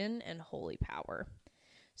religion and holy power.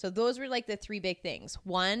 So those were like the three big things.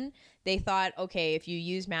 One, they thought, okay, if you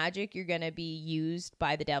use magic, you're going to be used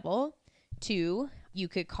by the devil. Two, you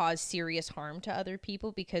could cause serious harm to other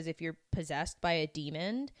people because if you're possessed by a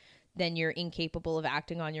demon, then you're incapable of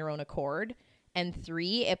acting on your own accord. And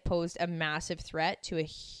three, it posed a massive threat to a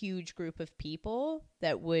huge group of people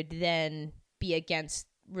that would then be against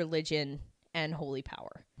religion and holy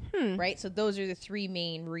power. Right? So those are the three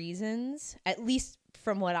main reasons, at least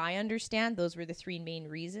from what I understand, those were the three main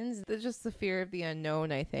reasons. There's just the fear of the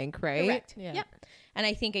unknown, I think, right? Correct. Yeah. Yep. And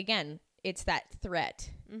I think, again, it's that threat,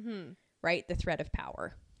 right? The threat of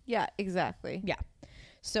power. Yeah, exactly. Yeah.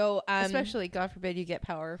 So, especially, God forbid, you get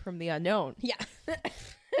power from the unknown. Yeah.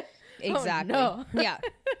 Exactly. Oh, no. Yeah.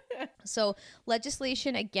 So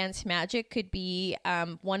legislation against magic could be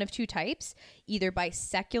one of two types, either by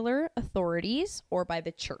secular authorities or by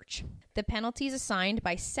the church. The penalties assigned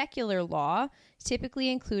by secular law typically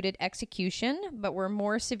included execution, but were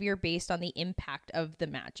more severe based on the impact of the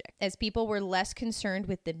magic, as people were less concerned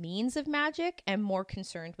with the means of magic and more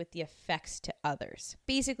concerned with the effects to others.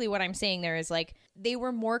 Basically, what I'm saying there is like they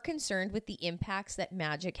were more concerned with the impacts that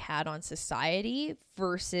magic had on society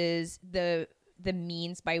versus the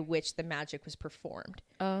means by which the magic was performed.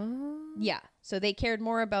 Oh. Yeah. So they cared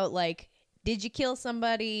more about like, did you kill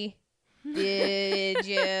somebody? Did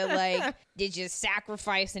you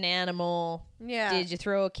sacrifice an animal? Yeah. Did you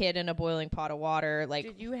throw a kid in a boiling pot of water? Like,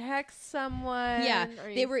 did you hex someone? Yeah.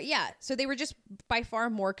 So they were just by far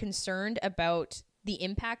more concerned about the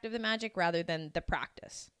impact of the magic rather than the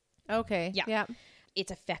practice. Okay. Yeah. Its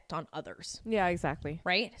effect on others. Yeah, exactly.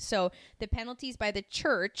 Right? So the penalties by the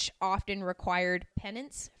church often required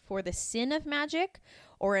penance for the sin of magic,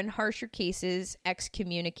 or in harsher cases,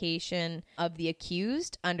 excommunication of the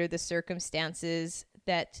accused under the circumstances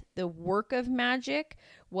that the work of magic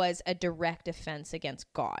was a direct offense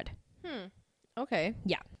against God. Okay.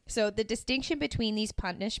 Yeah. So the distinction between these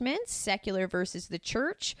punishments, secular versus the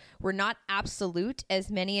church, were not absolute, as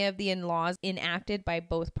many of the laws enacted by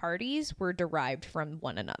both parties were derived from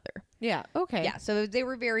one another. Yeah. Okay. Yeah. So they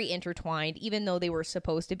were very intertwined. Even though they were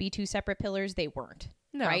supposed to be two separate pillars, they weren't.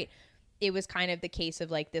 No. Right? It was kind of the case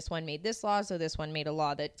of like, this one made this law, so this one made a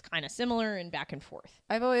law that's kind of similar, and back and forth.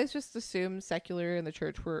 I've always just assumed secular and the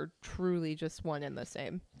church were truly just one and the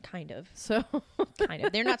same. Kind of. So Kind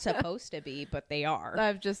of. They're not supposed to be, but they are.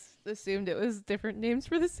 I've just assumed it was different names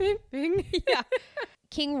for the same thing. Yeah.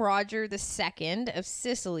 King Roger II of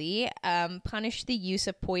Sicily punished the use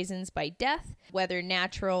of poisons by death, whether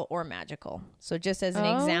natural or magical. So just as an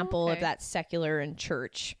example of that secular and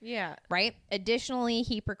church. Yeah. Right? Additionally,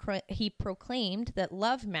 he proclaimed that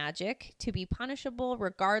love magic to be punishable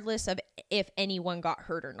regardless of if anyone got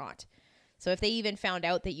hurt or not. So if they even found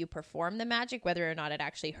out that you performed the magic, whether or not it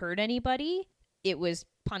actually hurt anybody, it was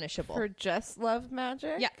punishable. For just love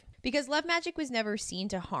magic? Yeah. Because love magic was never seen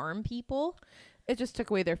to harm people. It just took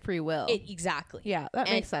away their free will. Exactly. Yeah, that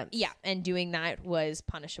makes sense. Yeah, and doing that was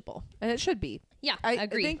punishable. And it should be. Yeah, I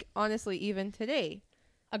agreed. think, honestly, even today,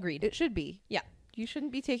 Agreed. it should be. Yeah. You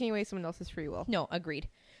shouldn't be taking away someone else's free will. No, agreed.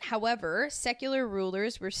 However, secular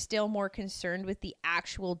rulers were still more concerned with the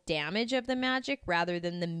actual damage of the magic rather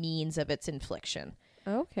than the means of its infliction.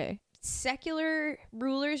 Okay. Secular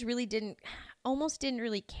rulers really didn't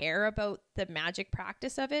really care about the magic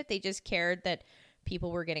practice of it. They just cared that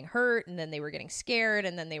people were getting hurt, and then they were getting scared,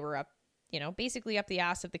 and then they were up, basically up the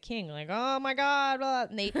ass of the king, like, oh my God. Blah.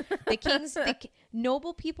 And the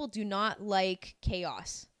noble people do not like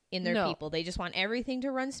chaos in their people. They just want everything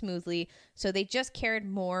to run smoothly. So they just cared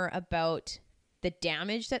more about the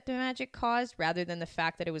damage that the magic caused rather than the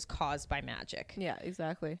fact that it was caused by magic. Yeah,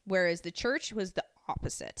 exactly. Whereas the church was the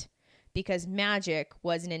opposite, because magic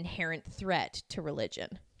was an inherent threat to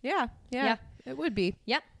religion. Yeah. It would be.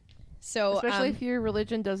 Yep. So especially if your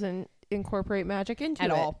religion doesn't incorporate magic into it.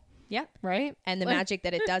 At all. Yep. Right? And the magic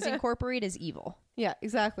that it does incorporate is evil. Yeah,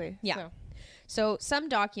 exactly. Yeah. So some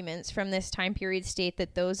documents from this time period state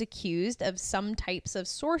that those accused of some types of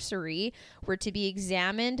sorcery were to be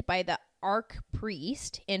examined by the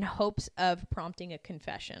archpriest in hopes of prompting a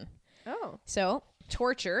confession. Oh. So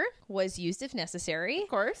torture was used if necessary. Of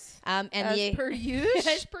course. And as per usual.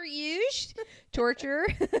 As per usual. Torture.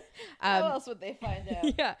 How else would they find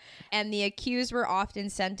out? Yeah. And the accused were often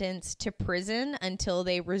sentenced to prison until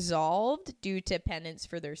they resolved due to penance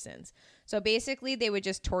for their sins. So basically they would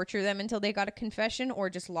just torture them until they got a confession, or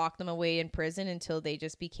just lock them away in prison until they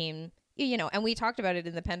just became, and we talked about it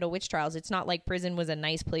in the Pendle Witch Trials. It's not like prison was a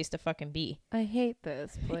nice place to fucking be. I hate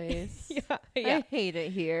this place. Yeah. I hate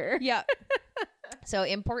it here. Yeah. So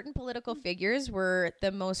important political figures were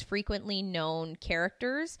the most frequently known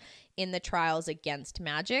characters in the trials against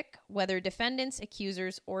magic, whether defendants,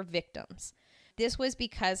 accusers, or victims. This was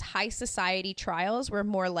because high society trials were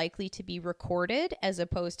more likely to be recorded as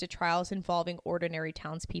opposed to trials involving ordinary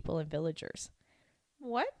townspeople and villagers.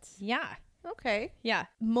 What? Yeah. Okay. Yeah.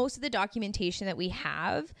 Most of the documentation that we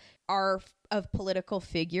have are of political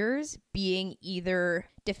figures being either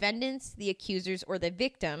defendants, the accusers, or the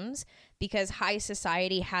victims, because high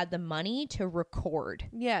society had the money to record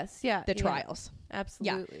the trials.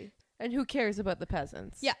 Absolutely. Yeah. And who cares about the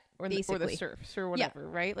peasants? Yeah. Or the serfs or whatever,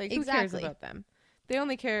 right? Like, who cares about them? They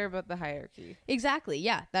only care about the hierarchy. Exactly.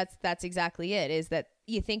 Yeah. That's exactly it, is that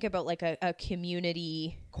you think about like a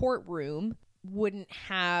community courtroom wouldn't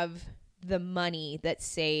have the money that,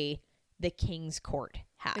 say, the king's court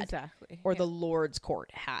had. Exactly. Or the lord's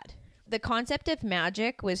court had. The concept of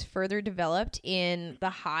magic was further developed in the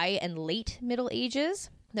high and late Middle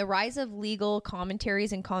Ages. The rise of legal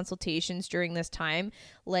commentaries and consultations during this time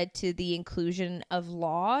led to the inclusion of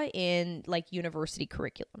law in like university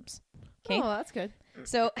curriculums. Okay. Oh, that's good.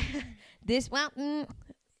 So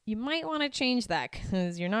you might want to change that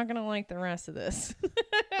because you're not going to like the rest of this.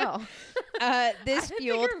 Oh. This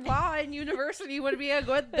fueled law and university would be a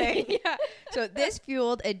good thing. Yeah. So this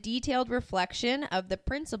fueled a detailed reflection of the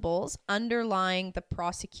principles underlying the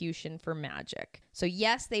prosecution for magic. So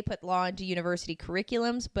yes, they put law into university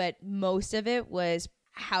curriculums, but most of it was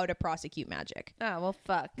how to prosecute magic. Oh, well,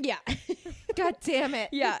 fuck. Yeah. God damn it.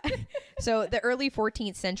 Yeah. So the early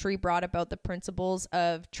 14th century brought about the principles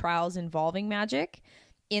of trials involving magic.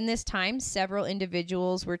 In this time, several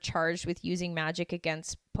individuals were charged with using magic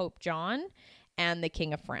against Pope John and the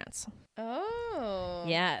King of France. Oh.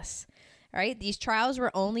 Yes. All right. These trials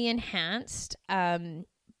were only enhanced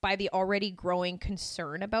by the already growing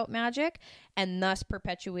concern about magic, and thus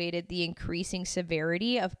perpetuated the increasing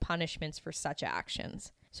severity of punishments for such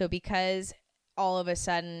actions. So because all of a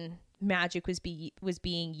sudden magic was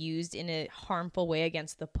being used in a harmful way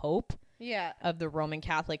against the Pope of the Roman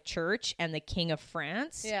Catholic Church and the King of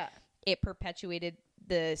France, it perpetuated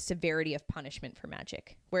the severity of punishment for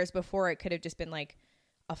magic. Whereas before it could have just been like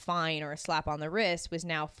a fine or a slap on the wrist, was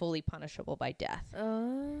now fully punishable by death.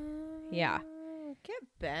 Yeah. Get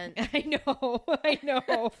bent. I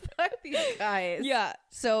know. Fuck these guys. Yeah.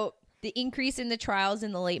 So the increase in the trials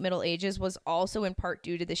in the late Middle Ages was also in part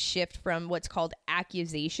due to the shift from what's called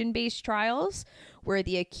accusation-based trials, where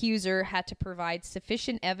the accuser had to provide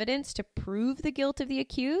sufficient evidence to prove the guilt of the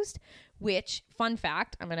accused, which, fun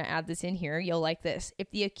fact, I'm going to add this in here, you'll like this. If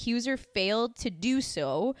the accuser failed to do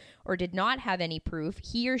so or did not have any proof,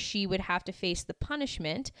 he or she would have to face the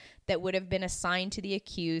punishment that would have been assigned to the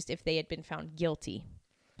accused if they had been found guilty.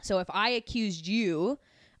 So if I accused you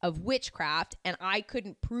of witchcraft and I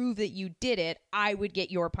couldn't prove that you did it, I would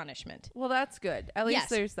get your punishment. Well, that's good. At least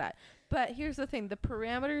there's that. But here's the thing. The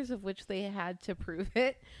parameters of which they had to prove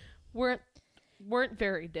it weren't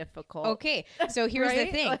very difficult. Okay, so here's the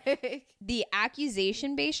thing. The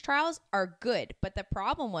accusation-based trials are good, but the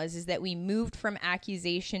problem is that we moved from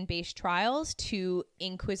accusation-based trials to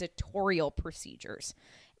inquisitorial procedures.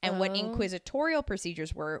 And what inquisitorial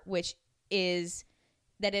procedures were, which is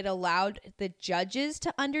that it allowed the judges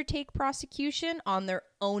to undertake prosecution on their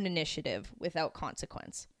own initiative without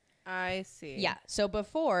consequence. I see. Yeah. So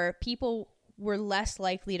before, people were less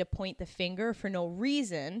likely to point the finger for no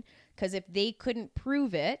reason, because if they couldn't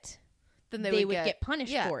prove it, then they would get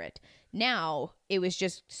punished for it. Now, it was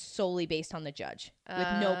just solely based on the judge, with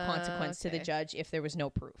no consequence to the judge if there was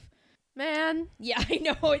no proof. Man. Yeah, I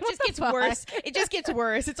know. It just gets worse. It just gets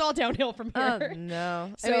worse. It's all downhill from here. Oh,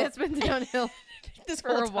 no. So, I mean, it's been downhill this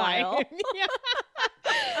for a while. Yeah.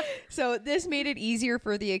 So this made it easier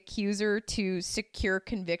for the accuser to secure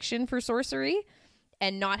conviction for sorcery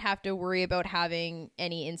and not have to worry about having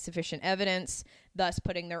any insufficient evidence, thus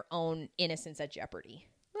putting their own innocence at jeopardy.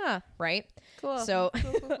 Right? Cool. So,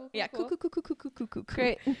 cool. Yeah, cool.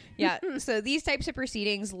 Great. Yeah. So these types of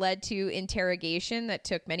proceedings led to interrogation that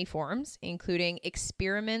took many forms, including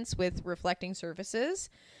experiments with reflecting surfaces,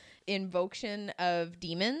 invocation of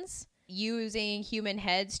demons, using human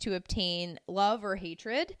heads to obtain love or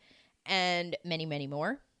hatred, and many, many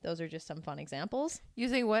more. Those are just some fun examples.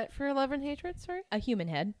 Using what for love and hatred? Sorry? A human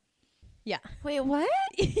head. Yeah. Wait, what?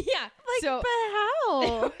 Yeah. Like, so, but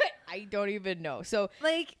how? I don't even know. So,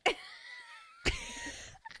 like,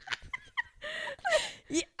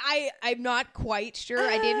 yeah, I'm not quite sure.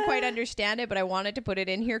 I didn't quite understand it, but I wanted to put it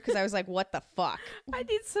in here because I was like, what the fuck? I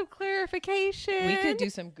need some clarification. We could do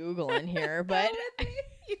some Googling here, but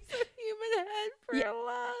use a human head for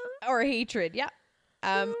love or hatred. Yeah.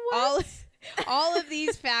 All of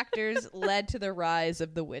these factors led to the rise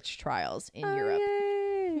of the witch trials in Europe.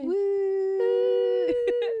 Yay. Woo.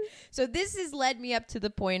 So this has led me up to the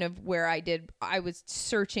point of where I was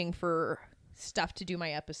searching for stuff to do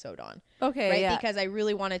my episode on. Okay, right? yeah. Because I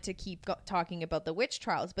really wanted to keep talking about the witch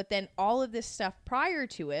trials, but then all of this stuff prior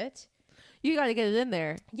to it, you got to get it in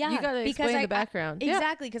there. Yeah, you got to explain the background.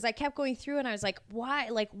 Exactly, because I kept going through and I was like, why?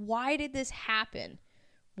 Like, why did this happen?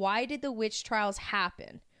 Why did the witch trials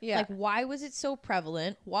happen? Yeah. Like, why was it so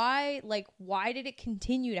prevalent? Why did it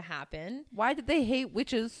continue to happen? Why did they hate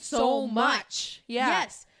witches so much? Yeah.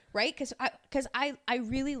 Yes. Right? Because I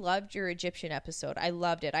really loved your Egyptian episode. I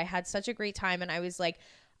loved it. I had such a great time. And I was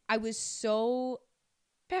so...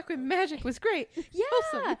 Back when magic was great. Yeah,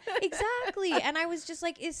 awesome. Exactly. And I was just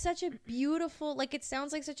like, it's such a beautiful, like, it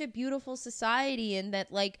sounds like such a beautiful society, and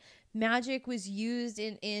that like magic was used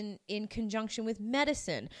in conjunction with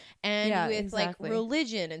medicine and with like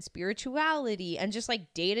religion and spirituality and just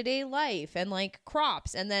like day-to-day life and like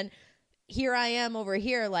crops. And then here I am over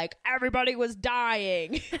here, like, everybody was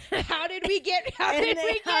dying. How did we get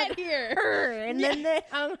here? Her, and then they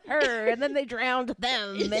hung her, and then they drowned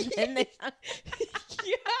them, and then they hung...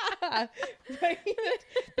 Yeah, right.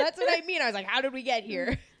 That's what I mean. I was like, how did we get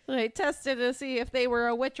here? They tested to see if they were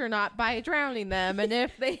a witch or not by drowning them, and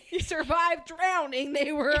if they survived drowning,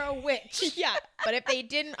 they were a witch. Yeah, but if they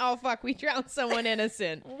didn't, oh fuck, we drowned someone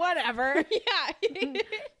innocent. Whatever. Yeah.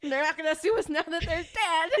 They're not gonna sue us now that they're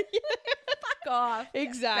dead. Fuck off.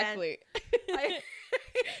 Exactly. I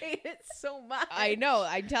hate it so much. I know.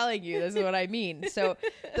 I'm telling you, this is what I mean. So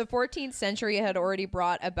the 14th century had already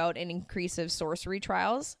brought about an increase of sorcery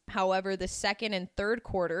trials. However, the second and third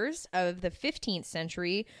quarters of the 15th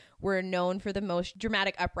century were known for the most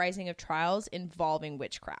dramatic uprising of trials involving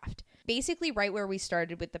witchcraft. Basically, right where we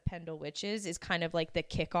started with the Pendle witches is kind of like the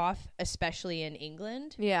kickoff, especially in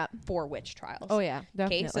England, for witch trials. Oh, yeah,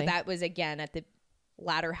 definitely. Okay, so that was, again, at the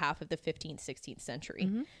latter half of the 15th, 16th century.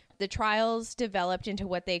 Mm-hmm. The trials developed into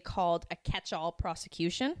what they called a catch-all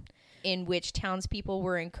prosecution, in which townspeople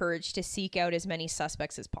were encouraged to seek out as many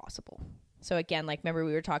suspects as possible. So again, like, remember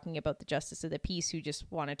we were talking about the Justice of the Peace who just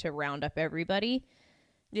wanted to round up everybody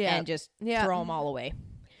and just throw them all away.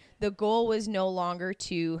 The goal was no longer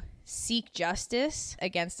to seek justice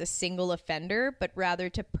against a single offender, but rather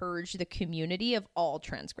to purge the community of all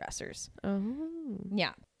transgressors. Oh.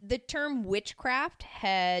 Yeah. The term witchcraft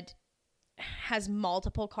has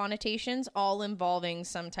multiple connotations, all involving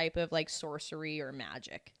some type of like sorcery or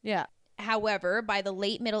magic. Yeah. However, by the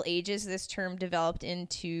late Middle Ages, this term developed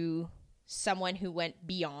into someone who went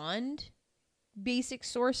beyond basic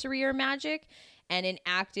sorcery or magic and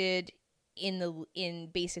enacted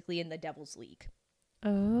basically in the Devil's League.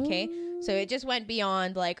 Oh. Okay. So it just went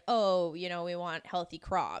beyond like, oh, we want healthy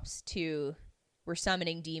crops to we're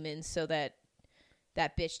summoning demons so that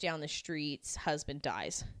bitch down the street's husband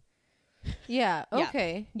dies. Yeah.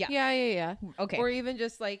 Okay. Yeah. Okay. Or even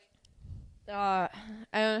just like,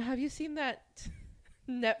 have you seen that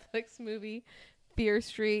Netflix movie, Fear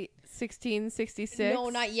Street 1666? No,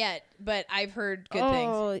 not yet, but I've heard good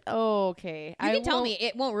things. Oh, okay. You can tell me.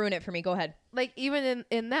 It won't ruin it for me. Go ahead. Like, even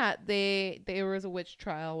in that, there was a witch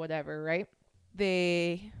trial, whatever, right?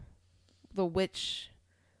 The witch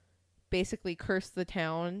basically cursed the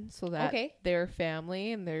town so that their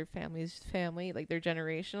family and their family's family, like their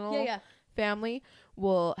generational family,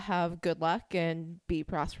 will have good luck and be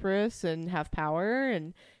prosperous and have power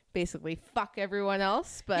and basically fuck everyone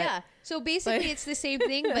else. But so basically it's the same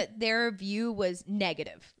thing, but their view was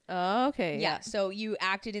negative. Oh, okay. Yeah. So you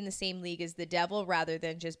acted in the same league as the devil rather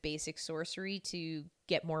than just basic sorcery to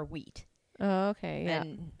get more wheat. Oh, okay. Yeah.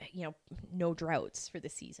 And, no droughts for the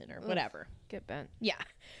season or whatever. Get bent. Yeah.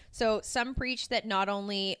 So some preach that not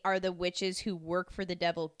only are the witches who work for the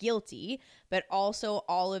devil guilty, but also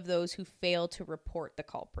all of those who fail to report the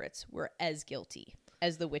culprits were as guilty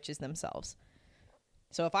as the witches themselves.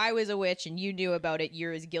 So if I was a witch and you knew about it,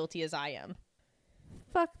 you're as guilty as I am.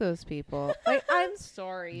 Fuck those people. Like, I'm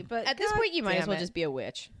sorry, but at this point you might as well just be a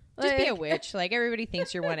witch. Just be a witch. Like, everybody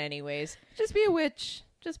thinks you're one anyways. Just be a witch.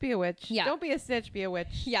 Just be a witch. Yeah. Don't be a snitch, be a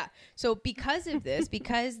witch. Yeah. So because of this,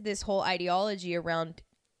 because this whole ideology around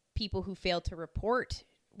people who failed to report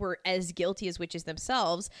were as guilty as witches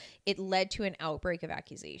themselves, it led to an outbreak of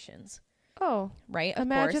accusations. Oh. Right?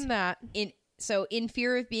 Imagine that. In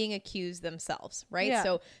fear of being accused themselves, right? Yeah.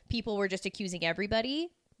 So people were just accusing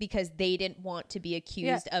everybody because they didn't want to be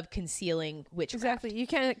accused of concealing witchcraft. Exactly. You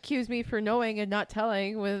can't accuse me for knowing and not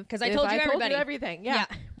telling because I told you everything. Yeah.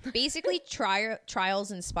 Basically,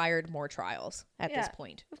 trials inspired more trials at this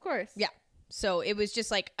point. Of course. Yeah. So it was just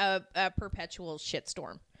like a perpetual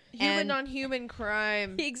shitstorm. Human on human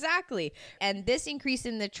crime. Exactly. And this increase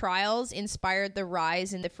in the trials inspired the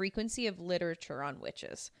rise in the frequency of literature on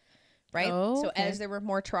witches. Right? Oh, so as there were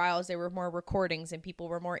more trials, there were more recordings and people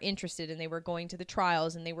were more interested and they were going to the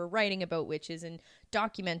trials and they were writing about witches and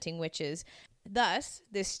documenting witches. Thus,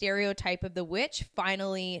 this stereotype of the witch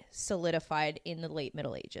finally solidified in the late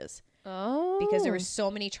Middle Ages. Oh. Because there were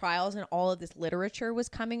so many trials and all of this literature was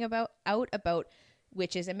coming out about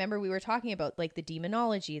witches. And remember we were talking about like the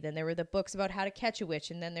demonology, then there were the books about how to catch a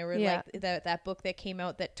witch, and then there were like that book that came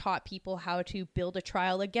out that taught people how to build a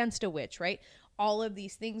trial against a witch, right? All of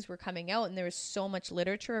these things were coming out and there was so much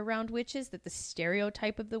literature around witches that the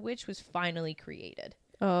stereotype of the witch was finally created.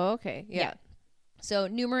 Oh, okay. Yeah. So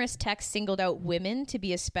numerous texts singled out women to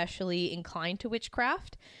be especially inclined to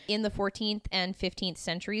witchcraft. In the 14th and 15th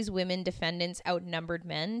centuries, women defendants outnumbered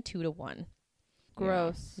men 2-1.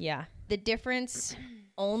 Gross. Yeah. The difference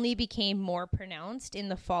only became more pronounced in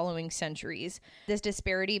the following centuries. This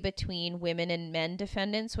disparity between women and men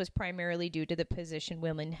defendants was primarily due to the position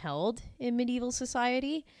women held in medieval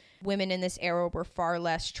society. Women in this era were far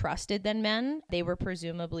less trusted than men. They were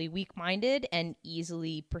presumably weak-minded and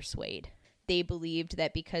easily persuaded. They believed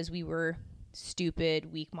that because we were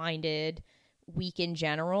stupid, weak-minded, weak in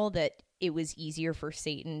general, that it was easier for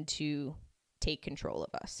Satan to take control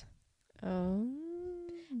of us. Oh.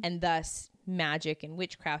 And thus, magic and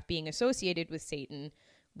witchcraft being associated with Satan,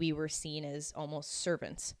 we were seen as almost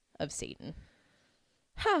servants of Satan.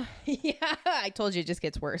 Huh. Yeah, I told you it just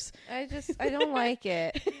gets worse. I don't like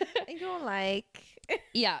it. I don't like.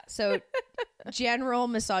 Yeah, so general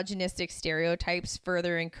misogynistic stereotypes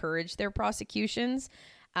further encouraged their prosecutions,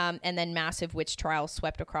 and then massive witch trials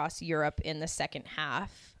swept across Europe in the second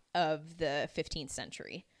half of the 15th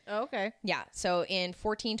century. Oh, okay. Yeah, so in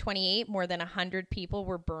 1428, more than 100 people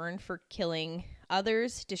were burned for killing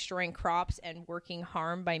others, destroying crops, and working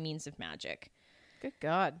harm by means of magic. Good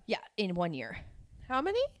God. Yeah, in 1 year. How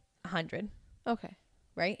many? 100. Okay.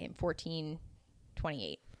 Right, in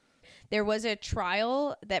 1428. There was a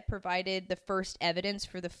trial that provided the first evidence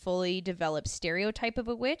for the fully developed stereotype of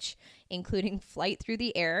a witch, including flight through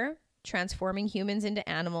the air, transforming humans into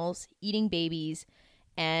animals, eating babies,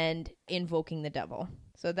 and invoking the devil.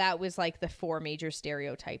 So that was like the 4 major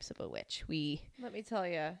stereotypes of a witch. Let me tell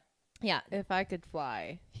you. Yeah. If I could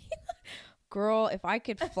fly. Girl, if I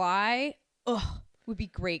could fly, would be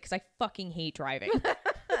great because I fucking hate driving.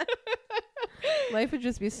 Life would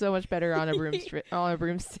just be so much better on a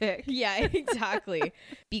broomstick. Yeah, exactly.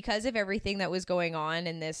 Because of everything that was going on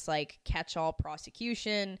in this like catch-all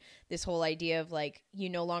prosecution, this whole idea of like you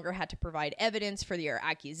no longer had to provide evidence for your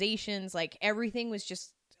accusations, like everything was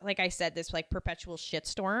just, like I said, this like perpetual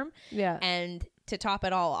shitstorm. Yeah. And to top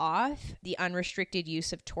it all off, the unrestricted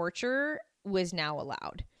use of torture was now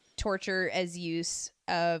allowed. Torture as use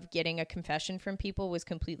of getting a confession from people was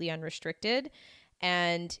completely unrestricted.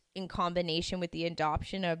 And in combination with the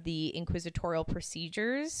adoption of the inquisitorial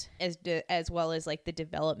procedures, as well as like the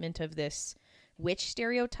development of this witch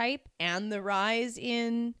stereotype and the rise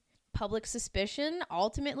in public suspicion,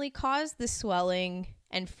 ultimately caused the swelling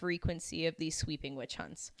and frequency of these sweeping witch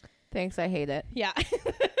hunts. Thanks, I hate it. Yeah.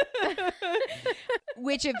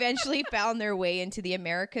 Which eventually found their way into the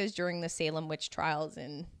Americas during the Salem witch trials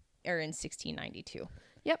in 1692.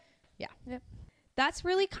 Yep. Yeah. Yep. That's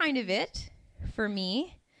really kind of it for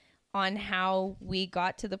me on how we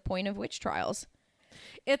got to the point of witch trials.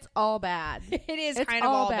 It's all bad. It is kind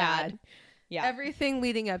of all bad. Yeah. Everything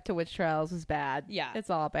leading up to witch trials is bad. Yeah.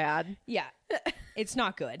 It's all bad. Yeah. It's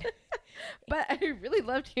not good. But I really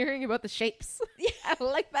loved hearing about the shapes. I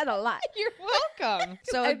like that a lot. You're welcome.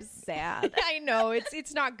 So I'm sad. I know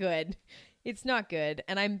it's not good. It's not good.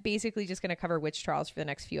 And I'm basically just going to cover witch trials for the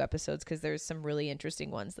next few episodes because there's some really interesting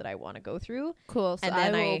ones that I want to go through. Cool. So and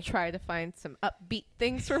then I will try to find some upbeat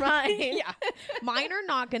things for mine. Yeah. Mine are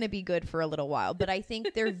not going to be good for a little while, but I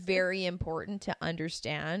think they're very important to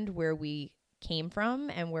understand where we came from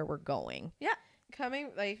and where we're going. Yeah.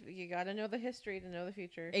 You got to know the history to know the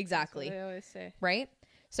future. Exactly. That's what they always say. Right?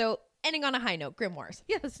 So ending on a high note, grimoires.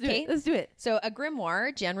 Yeah, let's do it. Let's do it. So a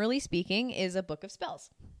grimoire, generally speaking, is a book of spells.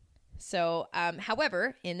 So,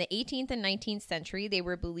 however, in the 18th and 19th century, they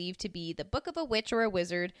were believed to be the book of a witch or a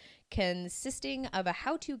wizard, consisting of a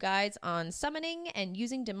how-to guides on summoning and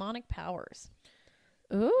using demonic powers.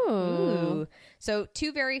 Ooh. So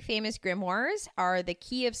 2 very famous grimoires are the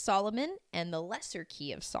Key of Solomon and the Lesser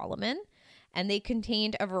Key of Solomon, and they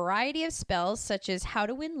contained a variety of spells such as how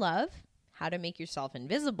to win love, how to make yourself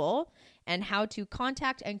invisible, and how to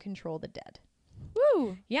contact and control the dead.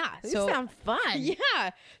 Woo. Yeah. These sound fun. Yeah.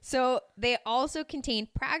 So they also contain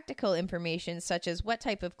practical information such as what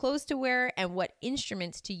type of clothes to wear and what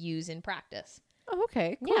instruments to use in practice. Oh,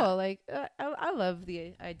 okay. Cool. Yeah. Like, I love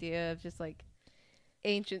the idea of just like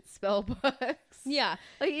ancient spell books. Yeah.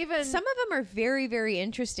 Like even some of them are very, very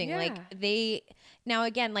interesting. Yeah. Like now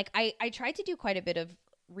again, like I tried to do quite a bit of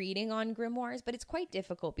reading on grimoires, but it's quite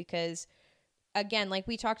difficult because again, like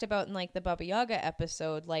we talked about in like the Baba Yaga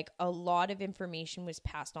episode, like a lot of information was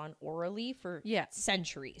passed on orally for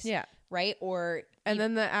centuries. Yeah. Right? And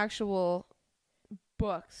then the actual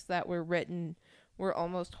books that were written were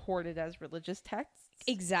almost hoarded as religious texts.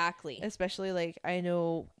 Exactly. Especially like I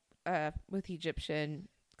know with Egyptian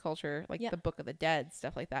culture, like the Book of the Dead,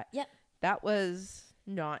 stuff like that. Yeah. That was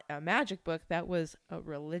not a magic book. That was a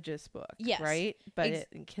religious book. Yes. Right? But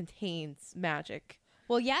it contains magic.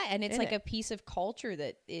 Well, yeah, and it's like a piece of culture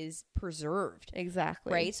that is preserved.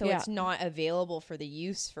 Exactly. Right? So it's not available for the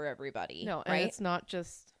use for everybody. No, right? And it's not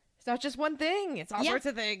just one thing. It's all sorts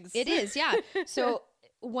of things. It is, yeah. So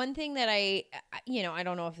one thing that I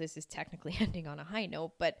don't know if this is technically ending on a high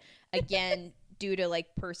note, but again, due to like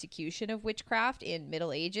persecution of witchcraft in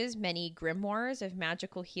Middle Ages, many grimoires of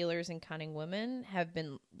magical healers and cunning women have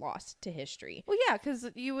been lost to history. Well, yeah, because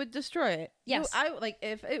you would destroy it. Yes.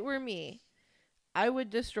 If it were me, I would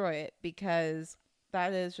destroy it because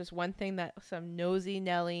that is just one thing that some nosy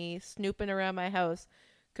Nelly snooping around my house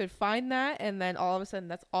could find that, and then all of a sudden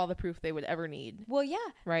that's all the proof they would ever need. Well, yeah.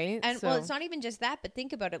 Right? And well, it's not even just that, but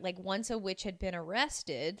think about it. Like, once a witch had been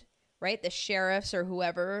arrested, right, the sheriffs or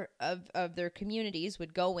whoever of their communities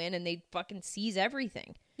would go in and they'd fucking seize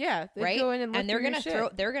everything. Yeah, they'd right? go in and they're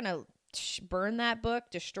gonna burn that book,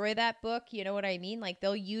 destroy that book. You know what I mean? Like,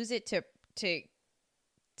 they'll use it to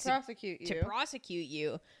prosecute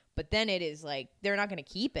you. But then it is like, they're not going to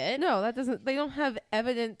keep it. No, they don't have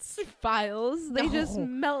evidence files. They just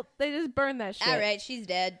burn that shit. All right, she's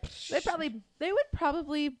dead. They would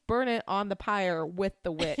probably burn it on the pyre with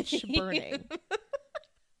the witch burning.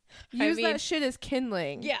 Use that shit as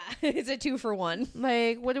kindling. Yeah, it's a 2-for-1.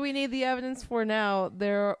 Like, what do we need the evidence for now?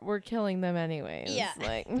 We're killing them anyways. Yeah.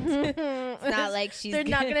 Like, it's not like there's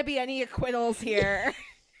not going to be any acquittals here.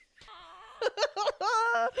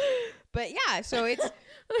 But yeah, so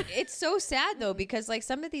it's so sad though, because like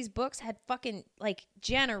some of these books had fucking like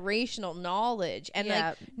generational knowledge, and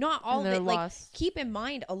like not all of it, like lost. Keep in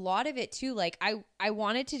mind a lot of it too, like I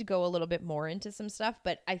wanted to go a little bit more into some stuff,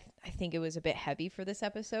 but I think it was a bit heavy for this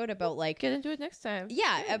episode about like get into it next time.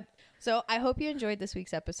 Yeah. So I hope you enjoyed this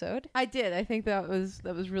week's episode. I did. I think that was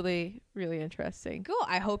really, really interesting. Cool.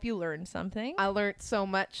 I hope you learned something. I learned so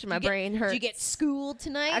much. My brain hurts. Did you get schooled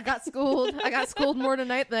tonight? I got schooled. I got schooled more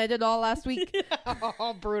tonight than I did all last week.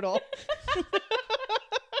 Oh, brutal.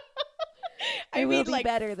 I will be like,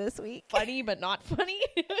 better this week. Funny, but not funny.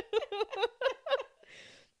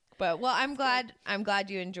 But well, I'm glad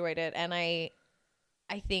you enjoyed it, and I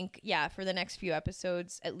think, yeah, for the next few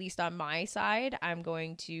episodes, at least on my side, I'm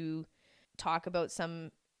going to talk about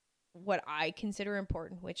some what I consider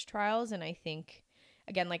important witch trials. And I think,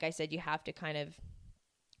 again, like I said, you have to kind of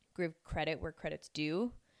give credit where credit's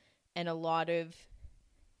due. And a lot of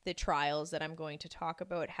the trials that I'm going to talk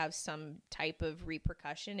about have some type of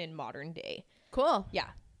repercussion in modern day. Cool. Yeah.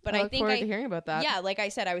 But I look forward to hearing about that. Yeah, like I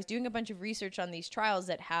said, I was doing a bunch of research on these trials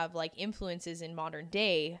that have like influences in modern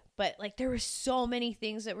day, but like there were so many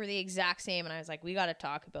things that were the exact same, and I was like, we got to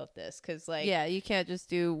talk about this, because like, yeah, you can't just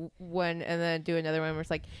do one and then do another one where it's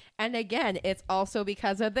like, and again, it's also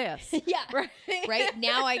because of this. Yeah, right.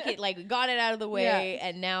 Now I get like got it out of the way,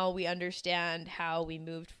 and now we understand how we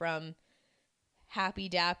moved from happy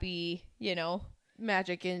dappy,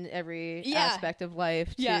 magic in every aspect of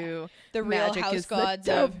life to the real house gods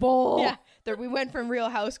of devil. We went from real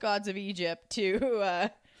house gods of Egypt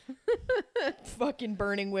to fucking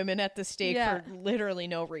burning women at the stake for literally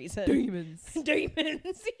no reason. Demons.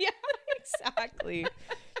 Yeah, exactly.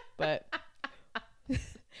 But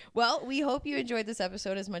well, we hope you enjoyed this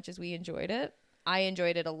episode as much as we enjoyed it. I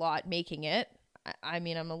enjoyed it a lot making it. I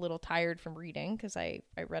mean, I'm a little tired from reading because I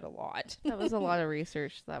read a lot. That was a lot of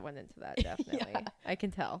research that went into that, definitely. Yeah. I can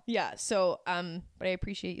tell. Yeah. So, but I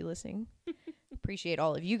appreciate you listening. Appreciate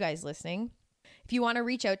all of you guys listening. If you want to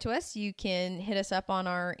reach out to us, you can hit us up on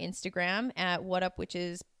our Instagram at What Up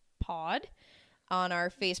Witches Pod, on our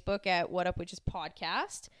Facebook at What Up Witches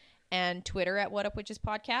Podcast, and Twitter at What Up Witches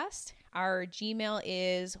Podcast. Our Gmail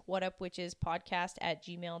is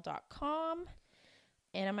whatupwitchespodcast@gmail.com.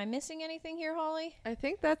 And am I missing anything here, Holly? I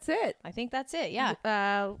think that's it. Yeah.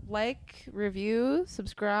 Like, review,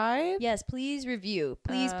 subscribe. Yes, please review.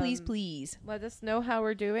 Please. Let us know how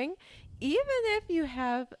we're doing. Even if you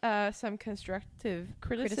have some constructive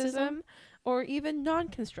criticism or even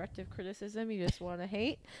non-constructive criticism you just want to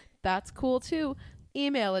hate, that's cool too.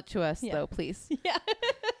 Email it to us, though, please. Yeah.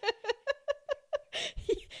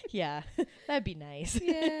 Yeah, that'd be nice.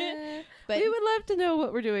 Yeah. But we would love to know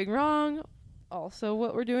what we're doing wrong. Also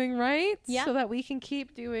what we're doing right, so that we can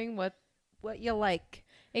keep doing what you like.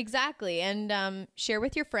 Exactly. And share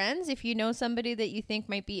with your friends if you know somebody that you think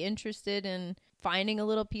might be interested in finding a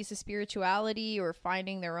little piece of spirituality, or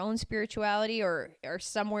finding their own spirituality, or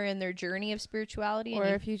somewhere in their journey of spirituality. Or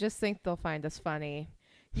if you just think they'll find us funny.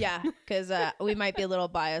 Yeah, because we might be a little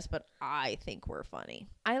biased, but I think we're funny.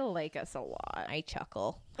 I like us a lot. I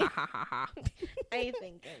chuckle. Ha ha ha ha. I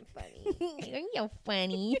think I'm funny. You're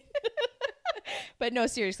funny. But no,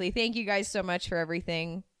 seriously, thank you guys so much for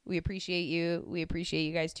everything. We appreciate you. We appreciate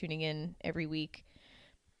you guys tuning in every week,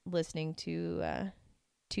 listening to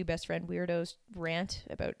two best friend weirdos rant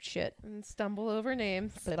about shit and stumble over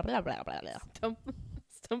names. Blah, blah, blah, blah, blah.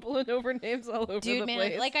 Stumbling over names all over the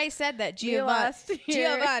place. Like I said, that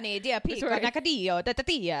Giovanni Diapico Nacadillo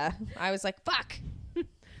Tia. I was like, fuck.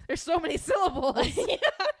 There's so many syllables.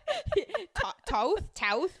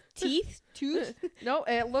 Tooth, teeth, tooth. No,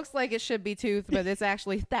 it looks like it should be tooth, but it's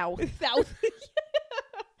actually thouth.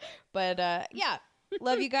 But yeah,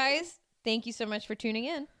 love you guys. Thank you so much for tuning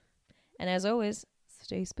in. And as always,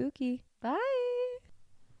 stay spooky. Bye.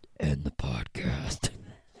 end the podcast.